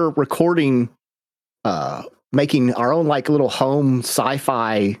remember recording. Making our own like little home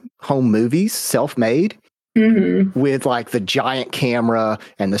sci-fi home movies, self-made, with like the giant camera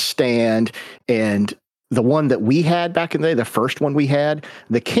and the stand. And the one that we had back in the day, the first one we had,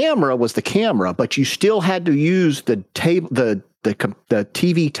 the camera was the camera, but you still had to use the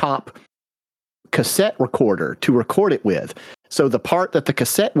TV top cassette recorder to record it with. So the part that the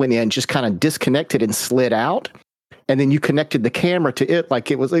cassette went in just kind of disconnected and slid out. And then you connected the camera to it like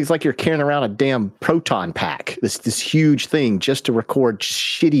it's like you're carrying around a damn proton pack, this huge thing just to record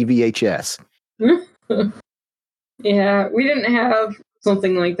shitty VHS. Yeah, we didn't have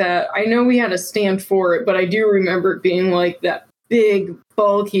something like that. I know we had a stand for it, but I do remember it being like that big,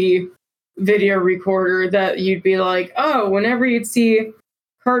 bulky video recorder that you'd be like, oh, whenever you'd see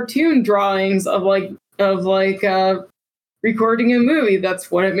cartoon drawings of recording a movie,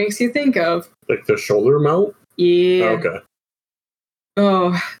 that's what it makes you think of. Like the shoulder mount? Yeah. Okay.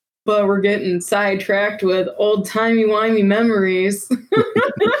 Oh, but we're getting sidetracked with old-timey-wimey memories.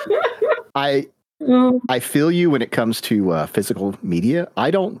 I feel you when it comes to physical media.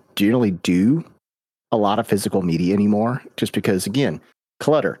 I don't generally do a lot of physical media anymore, just because, again,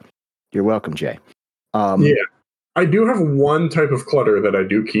 clutter. You're welcome, Jay. Yeah. I do have one type of clutter that I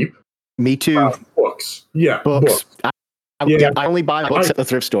do keep. Me too. Books. Yeah, books. I only buy books at the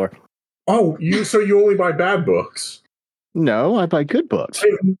thrift store. Oh, so you only buy bad books? No, I buy good books.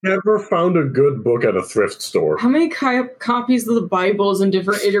 I've never found a good book at a thrift store. How many copies of the Bibles and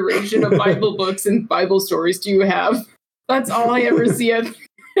different iteration of Bible books and Bible stories do you have? That's all I ever see at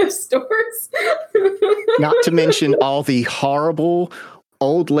thrift stores. Not to mention all the horrible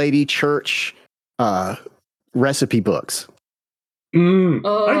old lady church recipe books.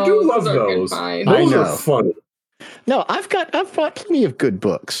 I do love those. Those are fun. No, I've bought plenty of good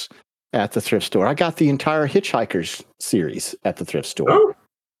books at the thrift store. I got the entire Hitchhikers series at the thrift store. Oh,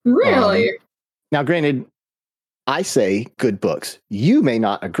 really? Now, granted, I say good books. You may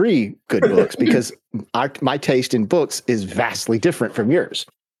not agree good books because my taste in books is vastly different from yours.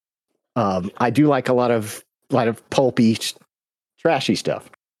 I do like a lot of pulpy, trashy stuff.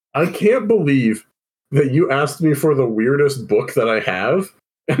 I can't believe that you asked me for the weirdest book that I have,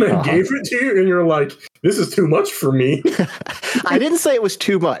 and I gave it to you, and you're like, this is too much for me. I didn't say it was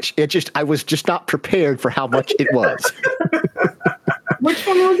too much. I was just not prepared for how much it was. Which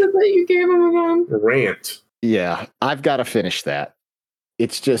one was it that you gave him again? Rant. Yeah, I've got to finish that.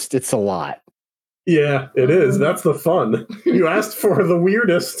 It's a lot. Yeah, it is. That's the fun. You asked for the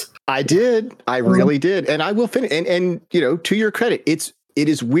weirdest. I did. I really did. And I will finish. And to your credit, it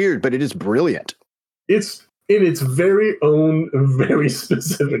is weird, but it is brilliant. It's in its very own, very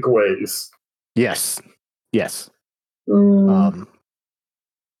specific ways. Yes.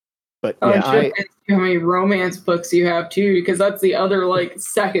 But how many romance books you have too, because that's the other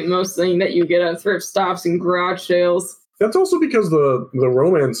second most thing that you get at thrift stops and garage sales. That's also because the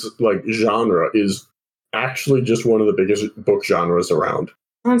romance like genre is actually just one of the biggest book genres around.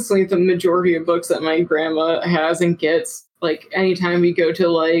 Honestly, the majority of books that my grandma has and gets, like anytime we go to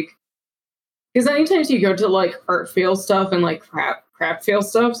like, because anytime you go to like art fail stuff and like crap fail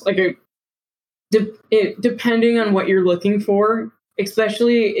stuff, like depending on what you're looking for,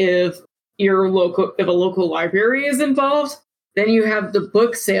 especially if a local library is involved, then you have the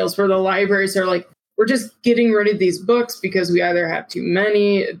book sales where the libraries are like, we're just getting rid of these books because we either have too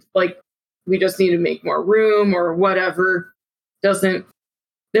many, like we just need to make more room or whatever.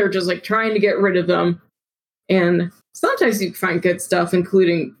 They're just like trying to get rid of them. And sometimes you find good stuff,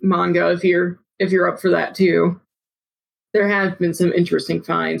 including manga if you're up for that too. There have been some interesting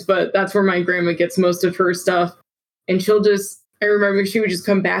finds, but that's where my grandma gets most of her stuff. And I remember she would just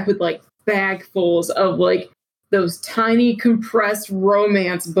come back with like bagfuls of like those tiny compressed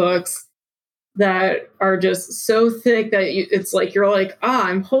romance books that are just so thick that it's like you're like,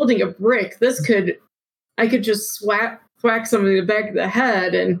 I'm holding a brick. I could just whack somebody in the back of the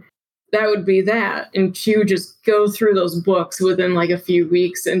head and that would be that. And she would just go through those books within like a few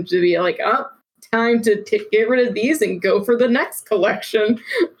weeks and to be like, time to get rid of these and go for the next collection.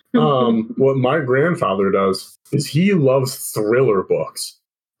 What my grandfather does is he loves thriller books,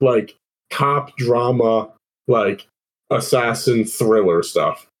 like cop drama, like assassin thriller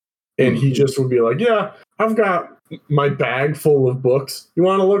stuff. And he just would be like, yeah, I've got my bag full of books. You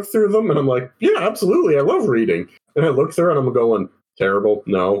want to look through them? And I'm like, yeah, absolutely. I love reading. And I look through it and I'm going, terrible.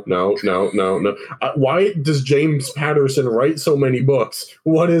 No. Why does James Patterson write so many books?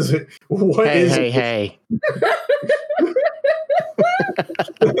 What is it? Hey.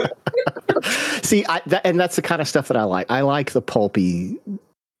 See, and that's the kind of stuff that I like. I like the pulpy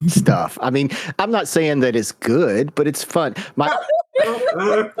stuff. I mean, I'm not saying that it's good, but it's fun.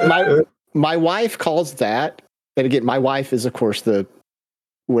 My wife calls that, and again, my wife is, of course,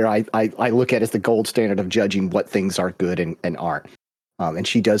 where I look at as the gold standard of judging what things are good and aren't. And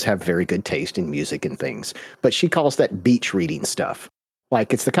she does have very good taste in music and things, but she calls that beach reading stuff.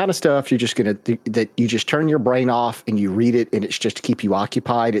 Like it's the kind of stuff you're just that you just turn your brain off and you read it, and it's just to keep you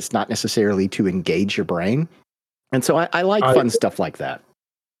occupied. It's not necessarily to engage your brain. And so I like fun stuff like that.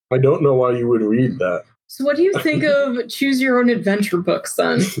 I don't know why you would read that. So what do you think of choose your own adventure books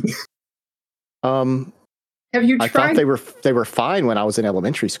then? Have you tried? I thought they were fine when I was in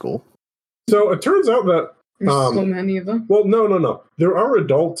elementary school. So it turns out that there's so many of them. Well, no. There are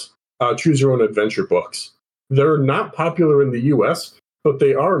adult choose your own adventure books. They're not popular in the US, but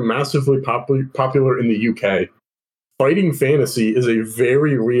they are massively popular in the UK. Fighting fantasy is a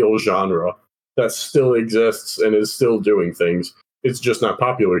very real genre that still exists and is still doing things. It's just not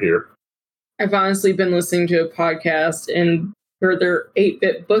popular here. I've honestly been listening to a podcast and for their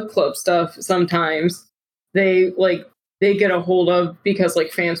 8-bit book club stuff sometimes they get a hold of, because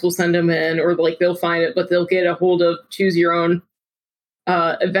like fans will send them in or like they'll find it, but they'll get a hold of choose your own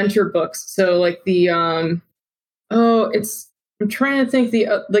adventure books. So like the I'm trying to think the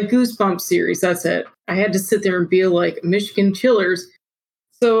Goosebumps series. That's it. I had to sit there and be like Michigan Chillers.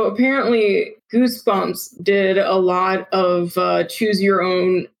 So apparently Goosebumps did a lot of choose your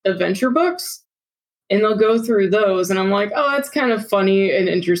own adventure books, and they'll go through those. And I'm like, that's kind of funny and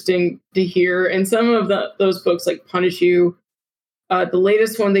interesting to hear. And some of those books like punish you. The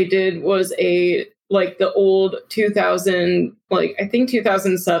latest one they did was the old 2000, I think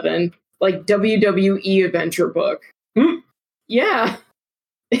 2007, WWE adventure book. Yeah,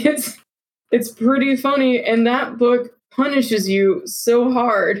 it's pretty funny, and that book punishes you so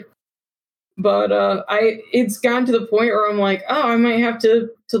hard. But it's gotten to the point where I'm like, I might have to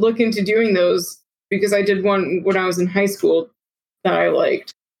look into doing those, because I did one when I was in high school that I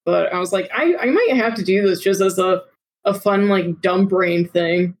liked. But I was like, I might have to do this just as a fun dumb brain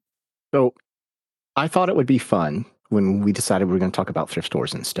thing. So I thought it would be fun when we decided we were going to talk about thrift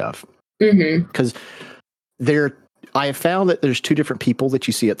stores and stuff. Because I have found that there's two different people that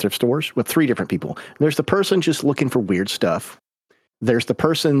you see at thrift stores, with three different people. There's the person just looking for weird stuff. There's the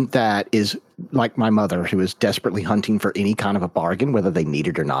person that is like my mother, who is desperately hunting for any kind of a bargain, whether they need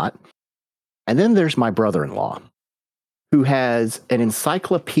it or not. And then there's my brother-in-law, who has an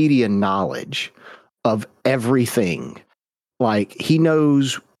encyclopedia knowledge of everything. Like he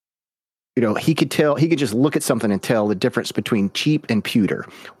knows, he could just look at something and tell the difference between cheap and pewter,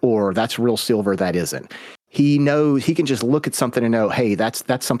 or that's real silver, that isn't. He can just look at something and know, hey, that's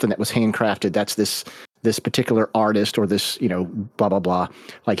something that was handcrafted. That's this particular artist, or this, blah, blah, blah.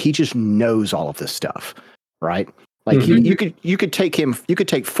 Like he just knows all of this stuff, right? Like you could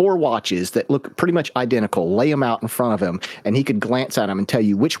take 4 watches that look pretty much identical, lay them out in front of him, and he could glance at them and tell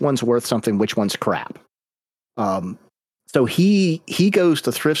you which one's worth something, which one's crap. So he goes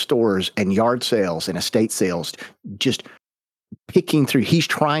to thrift stores and yard sales and estate sales, just picking through. He's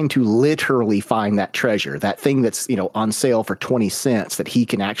trying to literally find that treasure, that thing that's, on sale for 20 cents that he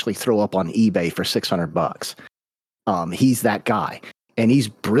can actually throw up on eBay for $600. He's that guy, and he's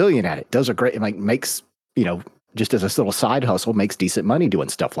brilliant at it. Does a great, makes, just as a little side hustle, makes decent money doing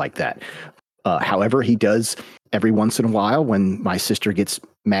stuff like that. However, he does every once in a while when my sister gets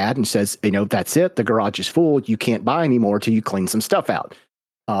mad and says, that's it, the garage is full, you can't buy anymore till you clean some stuff out.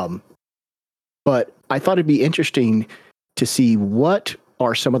 But I thought it'd be interesting to see what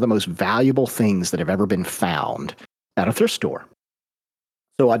are some of the most valuable things that have ever been found at a thrift store.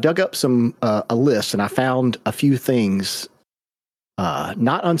 So I dug up a list, and I found a few things.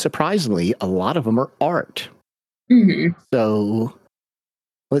 Not unsurprisingly, a lot of them are art. Mm-hmm. So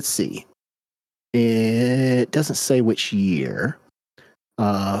let's see. It doesn't say which year,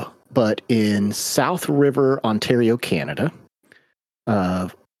 but in South River, Ontario, Canada,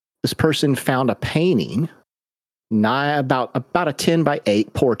 this person found a painting, about a 10 by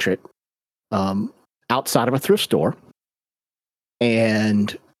 8 portrait, outside of a thrift store,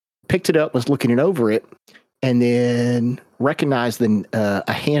 and picked it up, was looking it over it, and then recognized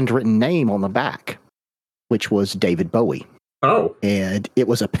a handwritten name on the back, which was David Bowie. Oh. And it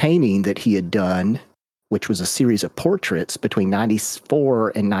was a painting that he had done, which was a series of portraits between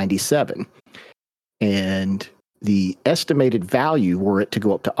 94 and 97. And the estimated value, were it to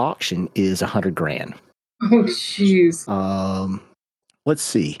go up to auction, is $100,000. Oh, jeez. Let's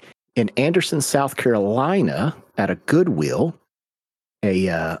see. In Anderson, South Carolina, at a Goodwill,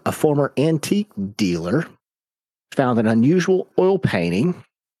 a former antique dealer found an unusual oil painting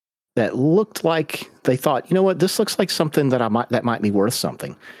that looked like, they thought, this looks like something that might be worth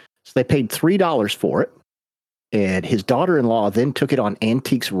something. So they paid $3 for it, and his daughter-in-law then took it on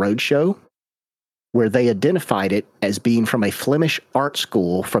Antiques Roadshow, where they identified it as being from a Flemish art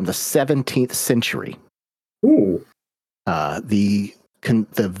school from the 17th century. Ooh. The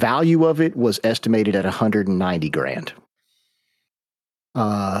value of it was estimated at $190,000.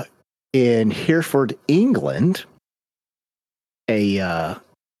 In Hereford, England,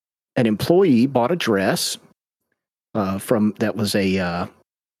 an employee bought a dress that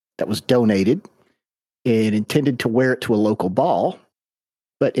was donated and intended to wear it to a local ball,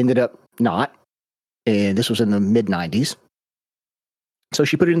 but ended up not. And this was in the mid-90s. So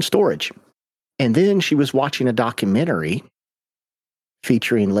she put it in storage. And then she was watching a documentary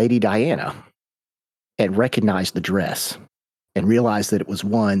featuring Lady Diana and recognized the dress and realized that it was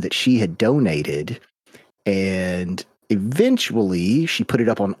one that she had donated. And eventually she put it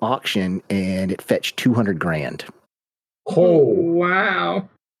up on auction, and it fetched $200,000. Oh, wow.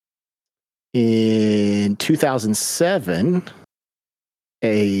 In 2007,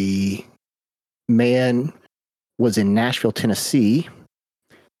 a man was in Nashville, Tennessee,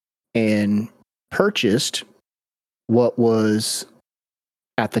 and purchased what was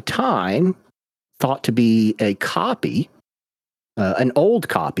at the time thought to be a copy, an old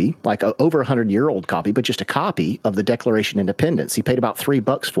copy, like a over 100-year-old copy, but just a copy of the Declaration of Independence. He paid about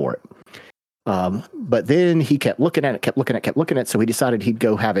 $3 for it. But then he kept looking at it. So he decided he'd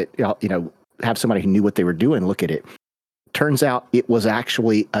go have it, have somebody who knew what they were doing look at it. Turns out it was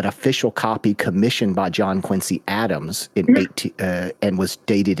actually an official copy commissioned by John Quincy Adams and was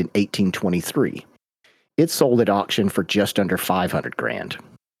dated in 1823. It sold at auction for just under $500,000.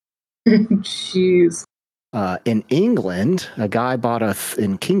 Jeez. In England,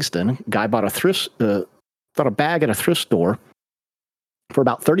 in Kingston, a guy bought a bag at a thrift store for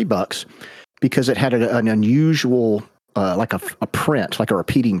about $30 because it had an unusual, like a print, like a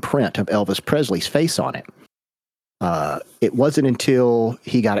repeating print of Elvis Presley's face on it. It wasn't until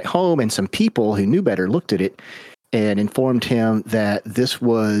he got it home and some people who knew better looked at it and informed him that this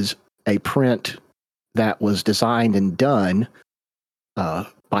was a print that was designed and done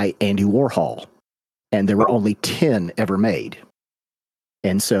by Andy Warhol. And there were only 10 ever made.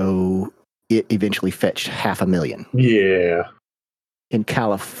 And so it eventually fetched $500,000. Yeah. In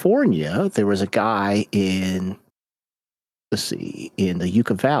California, there was a guy in the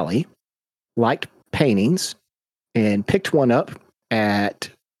Yucca Valley, liked paintings, and picked one up at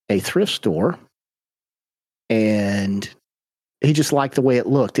a thrift store. And he just liked the way it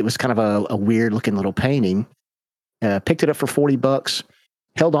looked. It was kind of a weird looking little painting. Picked it up for $40,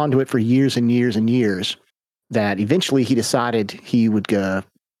 held on to it for years and years and years, that eventually he decided he would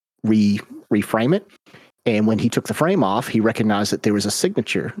reframe it. And when he took the frame off, he recognized that there was a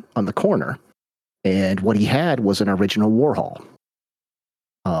signature on the corner. And what he had was an original Warhol.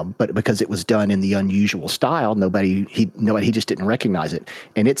 But because it was done in the unusual style, he just didn't recognize it.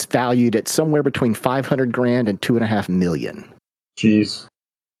 And it's valued at somewhere between 500 grand and 2.5 million. Jeez.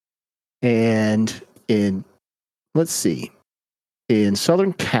 And let's see, in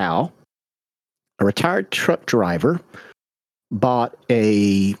Southern Cal, a retired truck driver bought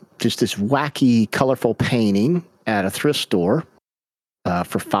just this wacky, colorful painting at a thrift store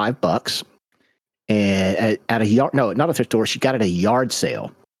for $5. And at a yard, no, not a thrift store. She got it at a yard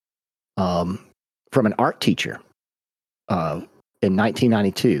sale from an art teacher in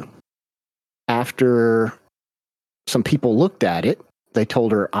 1992. After some people looked at it, they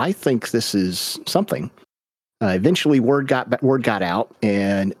told her, "I think this is something." Eventually, word got out,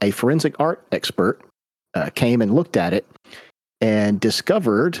 and a forensic art expert came and looked at it and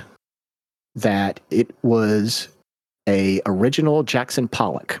discovered that it was a original Jackson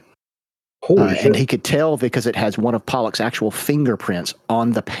Pollock. Holy shit. And he could tell because it has one of Pollock's actual fingerprints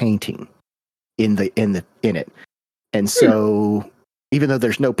on the painting in it. And so, even though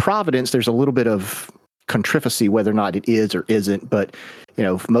there's no provenance, there's a little bit of controversy whether or not it is or isn't. But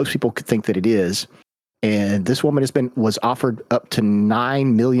most people could think that it is. And this woman was offered up to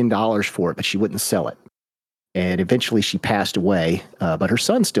 $9 million for it, but she wouldn't sell it. And eventually, she passed away. But her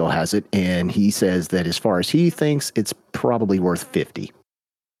son still has it, and he says that as far as he thinks, it's probably worth 50.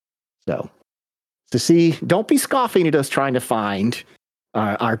 So, to see, don't be scoffing at us trying to find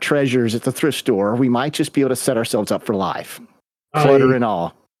our treasures at the thrift store. We might just be able to set ourselves up for life, clutter and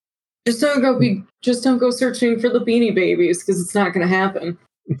all. Just don't go searching for the Beanie Babies, because it's not going to happen.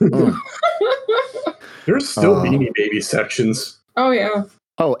 There's still Beanie Baby sections. Oh yeah.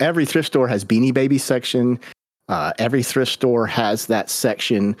 Oh, every thrift store has Beanie Baby section. Every thrift store has that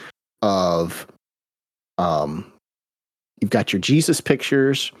section of, you've got your Jesus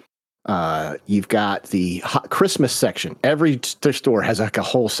pictures. You've got the Christmas section. Every thrift store has like a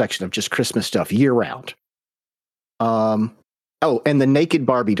whole section of just Christmas stuff year round. And the naked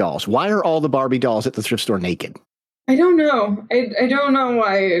Barbie dolls. Why are all the Barbie dolls at the thrift store naked? I don't know. I don't know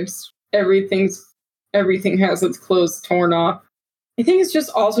why everything has its clothes torn off. I think it's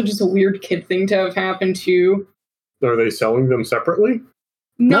just a weird kid thing to have happened too. Are they selling them separately?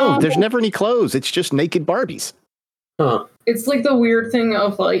 No, there's never any clothes. It's just naked Barbies. Huh. It's like the weird thing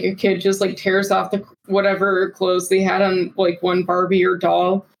of like a kid just like tears off the whatever clothes they had on like one Barbie or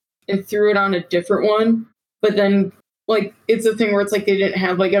doll and threw it on a different one. But then like it's a thing where it's like they didn't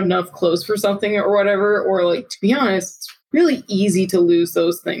have like enough clothes for something or whatever. Or like, to be honest, it's really easy to lose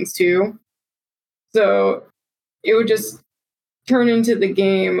those things too. So it would just turn into the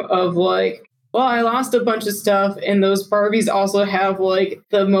game of like, well, I lost a bunch of stuff, and those Barbies also have like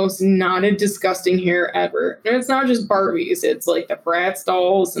the most knotted, disgusting hair ever. And it's not just Barbies; it's like the Bratz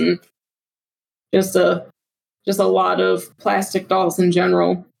dolls and just a lot of plastic dolls in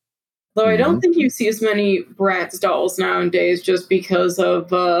general. Though I don't think you see as many Bratz dolls nowadays, just because of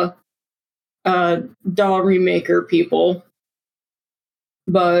doll remaker people.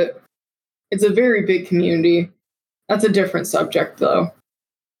 But it's a very big community. That's a different subject, though.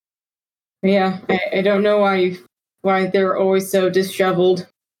 Yeah, I don't know why they're always so disheveled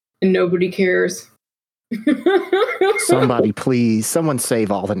and nobody cares. Somebody, please, someone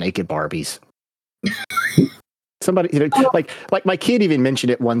save all the naked Barbies. Somebody, like my kid even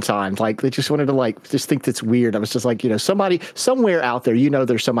mentioned it one time. Like they just wanted to just think that's weird. I was just like, somebody somewhere out there,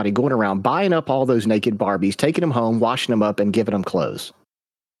 there's somebody going around buying up all those naked Barbies, taking them home, washing them up, and giving them clothes.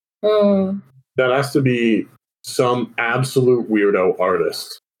 Oh, that has to be some absolute weirdo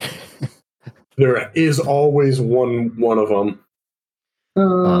artist. There is always one of them.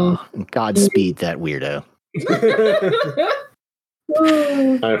 Godspeed that weirdo.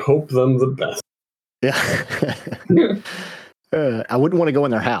 I hope them the best. Yeah. I wouldn't want to go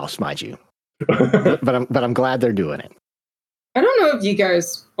in their house, mind you. but I'm glad they're doing it. I don't know if you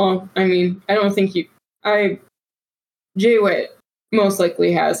guys. Well, I mean, I don't think you. Jay-Wit most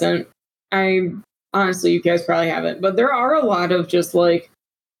likely hasn't. Honestly, you guys probably haven't. But there are a lot of just like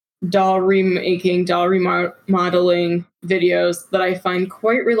doll remaking, doll remodeling videos that I find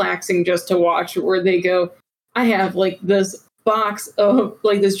quite relaxing just to watch, where they go, I have like this box of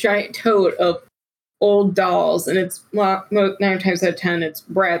like this giant tote of old dolls, and it's 9 times out of 10 it's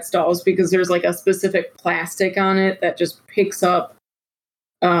Bratz dolls, because there's like a specific plastic on it that just picks up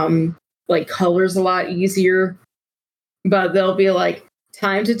like colors a lot easier. But they'll be like,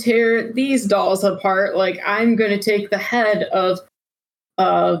 time to tear these dolls apart. Like, I'm going to take the head of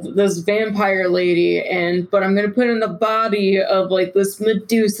this vampire lady, but I'm going to put in the body of like this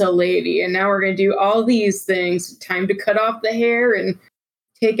Medusa lady. And now we're going to do all these things. Time to cut off the hair and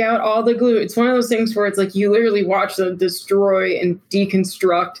take out all the glue. It's one of those things where it's like you literally watch them destroy and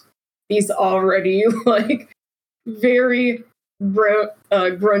deconstruct these already like very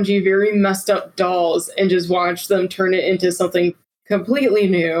grungy, very messed up dolls, and just watch them turn it into something completely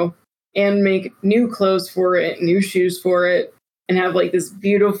new and make new clothes for it, new shoes for it, and have like this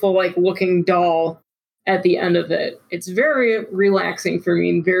beautiful like looking doll at the end of it. It's very relaxing for me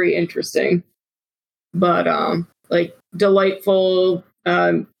and very interesting. But like delightful,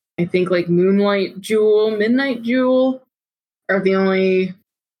 I think like Moonlight Jewel, Midnight Jewel are the only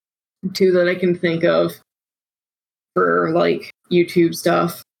two that I can think of for like YouTube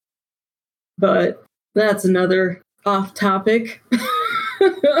stuff. But that's another off topic.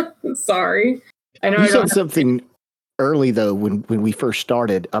 Sorry. I know You I said don't something early though when we first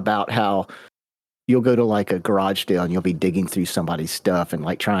started about how you'll go to like a garage sale and you'll be digging through somebody's stuff and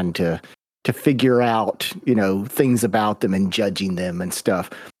like trying to figure out, you know, things about them and judging them and stuff.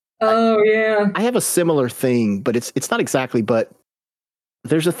 Oh yeah. I have a similar thing, but it's not exactly, but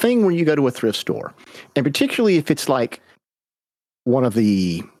there's a thing when you go to a thrift store, and particularly if it's like one of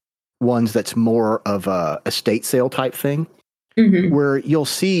the ones that's more of a estate sale type thing, where you'll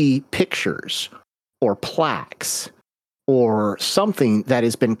see pictures or plaques or something that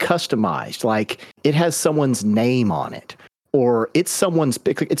has been customized, like it has someone's name on it, or it's someone's,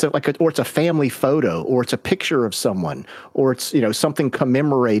 or it's a family photo, or it's a picture of someone, or it's, you know, something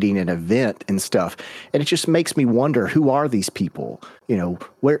commemorating an event and stuff. And it just makes me wonder, who are these people? You know,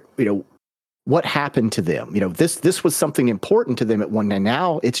 where, you know, what happened to them? You know, this was something important to them at one time.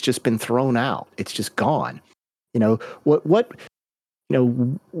 Now it's just been thrown out. It's just gone. You know, what, you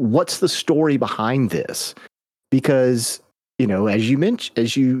know, what's the story behind this? Because, you know, as you mentioned,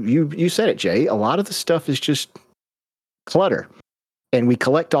 as you said it, Jay, a lot of the stuff is just clutter, and we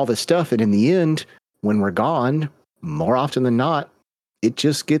collect all this stuff, and in the end, when we're gone, more often than not, it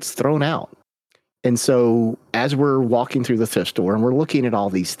just gets thrown out. And so as we're walking through the thrift store and we're looking at all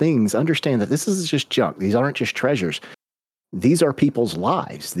these things, understand that this is just junk. These aren't just treasures. These are people's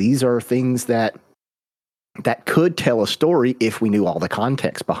lives. These are things that could tell a story if we knew all the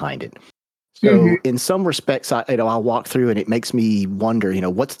context behind it. So in some respects, I'll walk through and it makes me wonder, you know,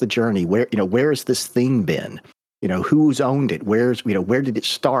 what's the journey? Where has this thing been? You know, who's owned it? Where did it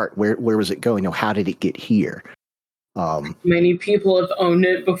start? Where was it going? You know, how did it get here? Many people have owned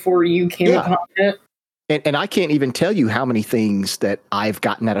it before you came upon it. And I can't even tell you how many things that I've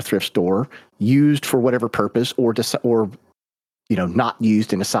gotten at a thrift store, used for whatever purpose, or you know, not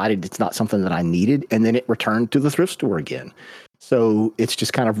used and decided it's not something that I needed, and then it returned to the thrift store again. So it's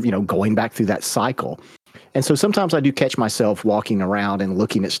just kind of, you know, going back through that cycle. And so sometimes I do catch myself walking around and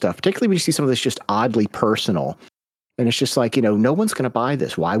looking at stuff, particularly when you see some of this just oddly personal. And it's just like, you know, no one's going to buy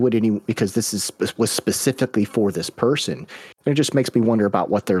this. Why would anyone? Because was specifically for this person. And it just makes me wonder about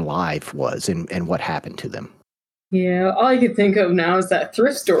what their life was and what happened to them. Yeah, all I can think of now is that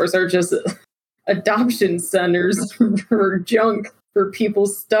thrift stores are just adoption centers for junk, for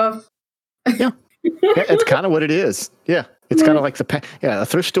people's stuff. Yeah, it's kind of what it is. Yeah, it's kind of like a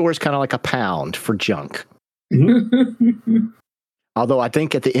thrift store is kind of like a pound for junk. Although I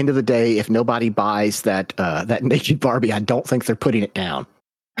think at the end of the day, if nobody buys that naked Barbie, I don't think they're putting it down.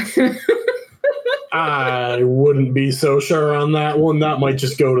 I wouldn't be so sure on that one. That might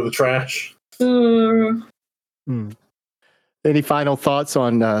just go to the trash. Any final thoughts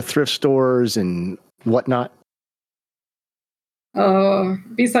on thrift stores and whatnot?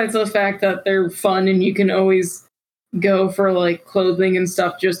 Besides the fact that they're fun and you can always go for like clothing and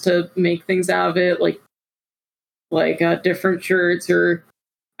stuff just to make things out of it, like different shirts, or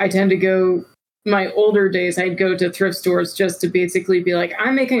I tend to go, my older days, I'd go to thrift stores just to basically be like,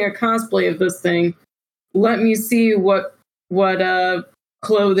 I'm making a cosplay of this thing. Let me see what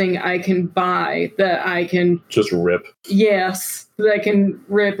clothing I can buy that I can just rip. Yes, that I can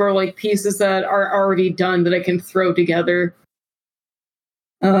rip, or like pieces that are already done that I can throw together.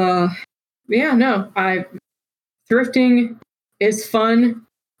 Thrifting is fun,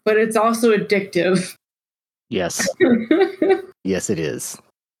 but it's also addictive. Yes. Yes, it is.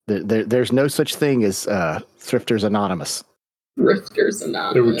 There's no such thing as Thrifters Anonymous. Thrifters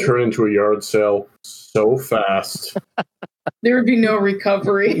Anonymous. It would turn into a yard sale so fast. There would be no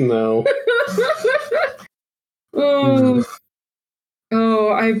recovery. No.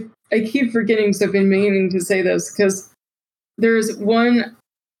 I keep forgetting, so I've been meaning to say this, because there's one,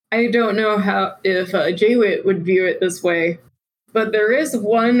 I don't know if Jaywit would view it this way, but there is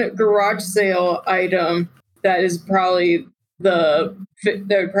one garage sale item that is probably that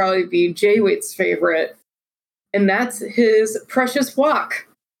would probably be Jaywit's favorite, and that's his precious wok.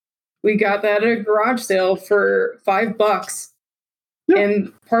 We got that at a garage sale for $5.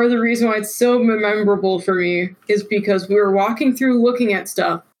 And part of the reason why it's so memorable for me is because we were walking through looking at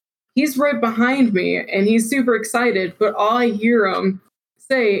stuff. He's right behind me and he's super excited, but all I hear him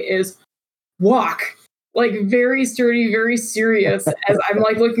say is walk. Like very sturdy, very serious as I'm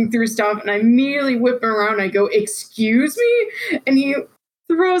like looking through stuff, and I immediately whip around and I go, excuse me? And he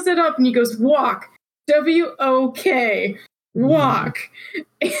throws it up and he goes, walk. W-O-K. Walk.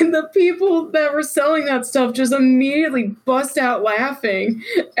 And the people that were selling that stuff just immediately bust out laughing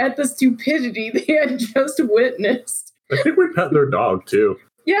at the stupidity they had just witnessed. I think we pet their dog too.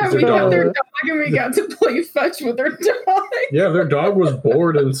 Yeah, we got their dog and we got to play fetch with their dog. Yeah, their dog was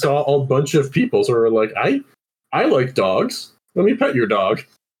bored and saw a bunch of people. So we're like, I like dogs. Let me pet your dog.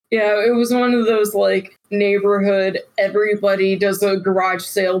 Yeah, it was one of those like neighborhood, everybody does a garage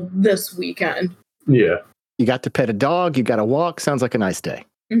sale this weekend. Yeah. You got to pet a dog, you got to walk. Sounds like a nice day.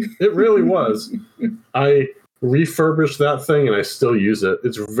 It really was. I refurbished that thing and I still use it.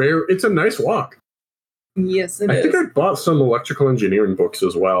 It's a nice walk. Yes, it is. I think I bought some electrical engineering books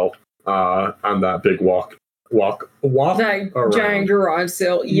as well on that big walk that around. Giant garage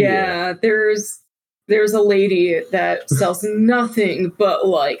sale. Yeah, there's a lady that sells nothing but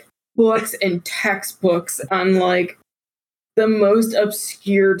like books and textbooks on like the most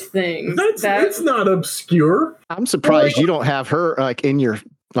obscure things. That's not obscure. I'm surprised you don't have her in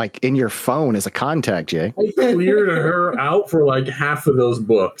your phone as a contact, Jay. I cleared her out for like half of those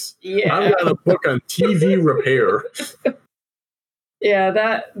books. Yeah. I've got a book on TV repair.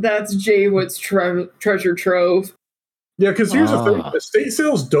 Yeah, that's Jay Wood's treasure trove. Yeah, because here's the thing. Estate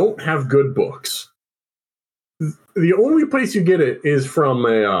sales don't have good books. The only place you get it is from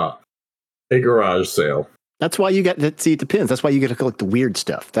a garage sale. That's why you get see, it depends. That's why you get to collect the weird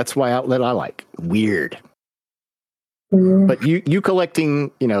stuff. That's why outlet I like. Weird. But you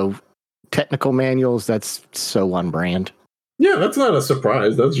collecting, technical manuals, that's so on brand. Yeah, that's not a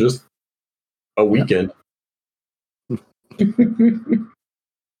surprise. That's just a weekend.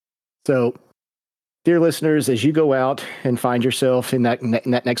 So, dear listeners, as you go out and find yourself in that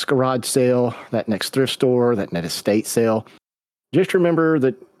next garage sale, that next thrift store, that next estate sale, just remember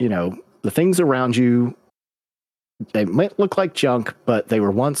that, the things around you, they might look like junk, but they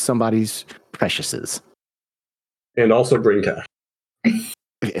were once somebody's preciouses. And also bring cash.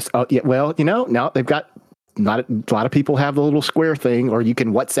 Now they've got not a lot of people have the little square thing, or you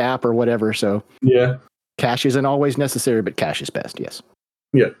can WhatsApp or whatever. So yeah, cash isn't always necessary, but cash is best. Yes.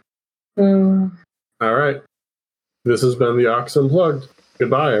 Yeah. All right. This has been the Auxim Unplugged.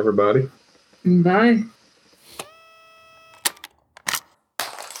 Goodbye, everybody. Bye.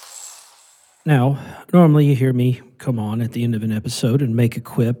 Now, normally you hear me come on at the end of an episode and make a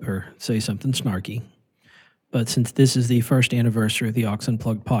quip or say something snarky. But since this is the first anniversary of the Aux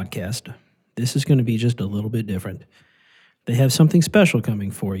Unplugged podcast, this is going to be just a little bit different. They have something special coming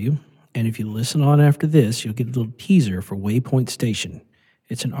for you, and if you listen on after this, you'll get a little teaser for Waypoint Station.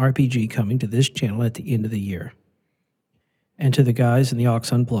 It's an RPG coming to this channel at the end of the year. And to the guys in the Aux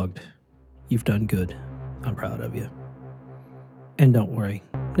Unplugged, you've done good. I'm proud of you. And don't worry,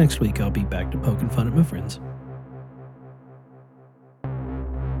 next week I'll be back to poking fun at my friends.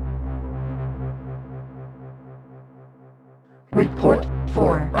 Report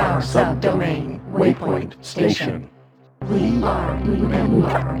for our subdomain, Waypoint Station. We are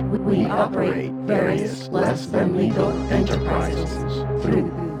who we operate various less than legal enterprises through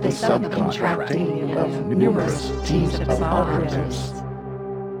the subcontracting of numerous teams of operatives.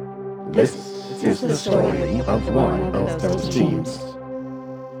 This is the story of one of those teams.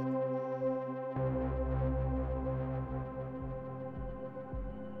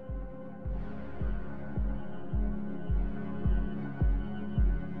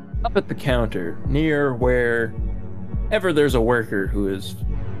 Up at the counter, near wherever there's a worker who is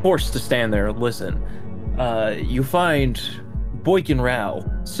forced to stand there and listen, you find Boykin Rao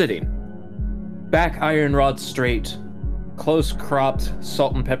sitting. Back iron rod straight, close-cropped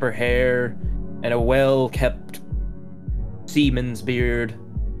salt and pepper hair, and a well-kept seaman's beard.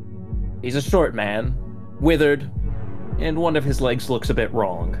 He's a short man, withered, and one of his legs looks a bit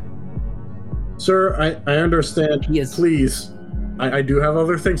wrong. Sir, I understand. Yes. Please. I do have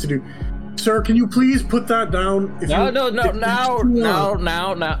other things to do. Sir, can you please put that down? No.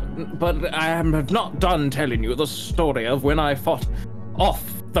 But I am not done telling you the story of when I fought off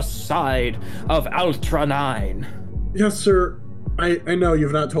the side of Ultra 9. Yes, sir. I know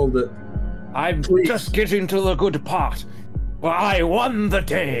you've not told it. I'm just getting to the good part. Well, I won the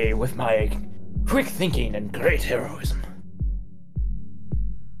day with my quick thinking and great heroism.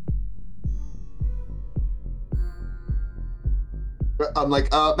 I'm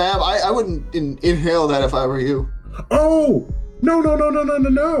like, ma'am, I wouldn't inhale that if I were you. Oh,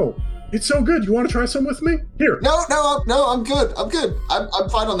 No. It's so good. You want to try some with me? Here. No, I'm good. I'm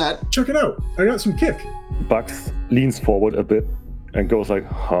fine on that. Check it out. I got some kick. Bugs leans forward a bit and goes like,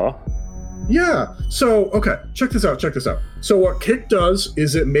 huh? Yeah. So, okay. Check this out. So what kick does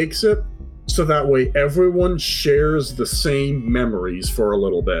is it makes it so that way everyone shares the same memories for a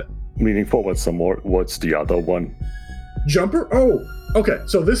little bit. Leaning forward some more. What's the other one? Jumper? Oh, okay.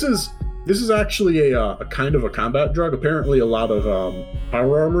 So this is actually a kind of a combat drug. Apparently a lot of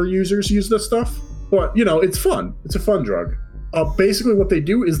power armor users use this stuff. But, it's fun. It's a fun drug. Basically what they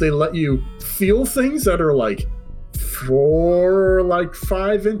do is they let you feel things that are like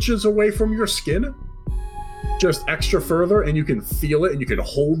 5 inches away from your skin. Just extra further, and you can feel it and you can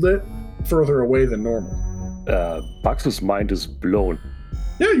hold it further away than normal. Bugs' mind is blown.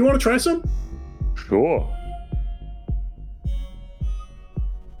 Yeah, you want to try some? Sure.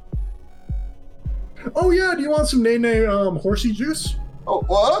 Oh yeah, do you want some Nene horsey juice? Oh,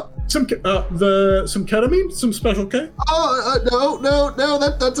 what? Some ketamine? Some special K? Oh, no,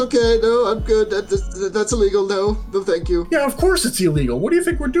 that's okay. No, I'm good. That's illegal. No, thank you. Yeah, of course it's illegal. What do you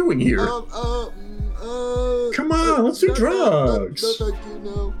think we're doing here? Come on, let's do drugs. No, thank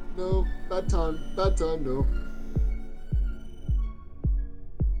you. No, bad time, no.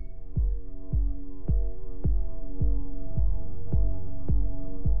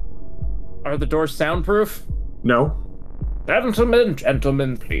 Are the doors soundproof? No.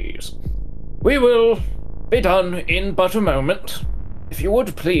 Gentlemen, please. We will be done in but a moment. If you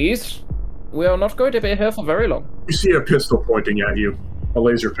would, please. We are not going to be here for very long. You see a pistol pointing at you. A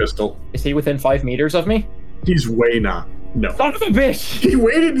laser pistol. Is he within 5 meters of me? He's way not. No. Son of a bitch! He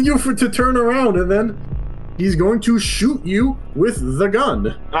waited to turn around, and then he's going to shoot you with the gun.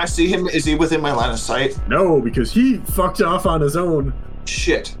 Can I see him? Is he within my line of sight? No, because he fucked off on his own.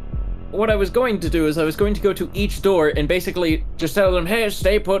 Shit. What I was going to do is I was going to go to each door and basically just tell them, hey,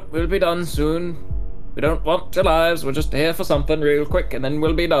 stay put, we'll be done soon. We don't want your lives, we're just here for something real quick, and then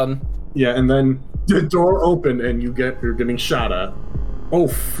we'll be done. Yeah, and then the door opened and you're getting shot at. Oh,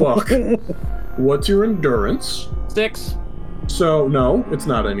 fuck. What's your endurance? 6. So, no, it's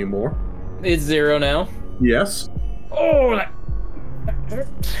not anymore. It's 0 now. Yes. Oh, that hurt.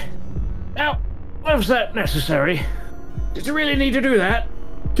 Now, was that necessary? Did you really need to do that?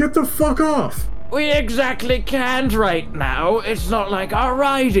 Get the fuck off! We exactly can't right now. It's not like our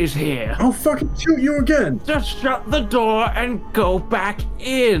ride is here. I'll fucking shoot you again! Just shut the door and go back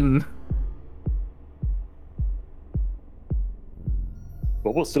in.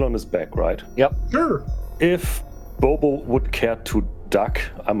 Bobo's still on his back, right? Yep. Sure. If Bobo would care to duck,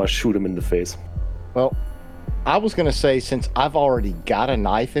 I must shoot him in the face. Well, I was going to say, since I've already got a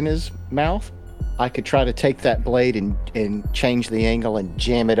knife in his mouth, I could try to take that blade and change the angle and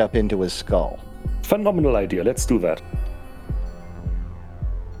jam it up into his skull. Phenomenal idea. Let's do that.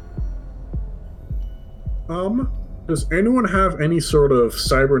 Does anyone have any sort of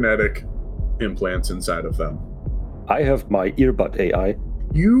cybernetic implants inside of them? I have my earbud AI.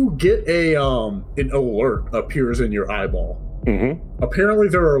 You get an alert appears in your eyeball. Mm-hmm. Apparently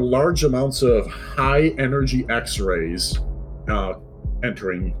there are large amounts of high energy X-rays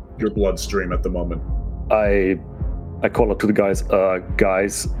entering your bloodstream at the moment. I call out to the guys,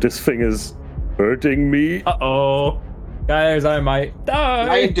 guys, this thing is hurting me. Uh-oh. Guys, I might die.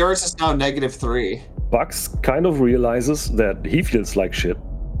 My endurance is now -3. Bugs kind of realizes that he feels like shit,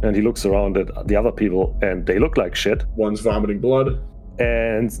 and he looks around at the other people, and they look like shit. One's vomiting blood.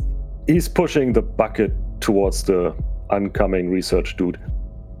 And he's pushing the bucket towards the oncoming research dude.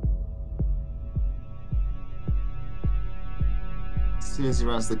 As soon as he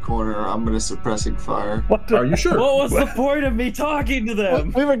rounds the corner, I'm gonna suppressing fire. What the? Are you sure? What was the point of me talking to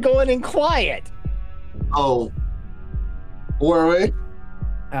them? We were going in quiet. Oh. Were we?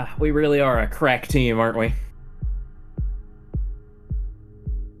 We really are a crack team, aren't we?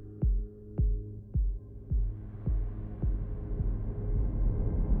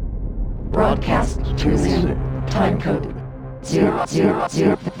 Broadcast to Zulu. Time code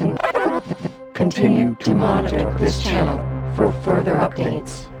 000. Continue to monitor this channel for further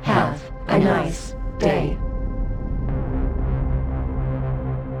updates. Have a nice day.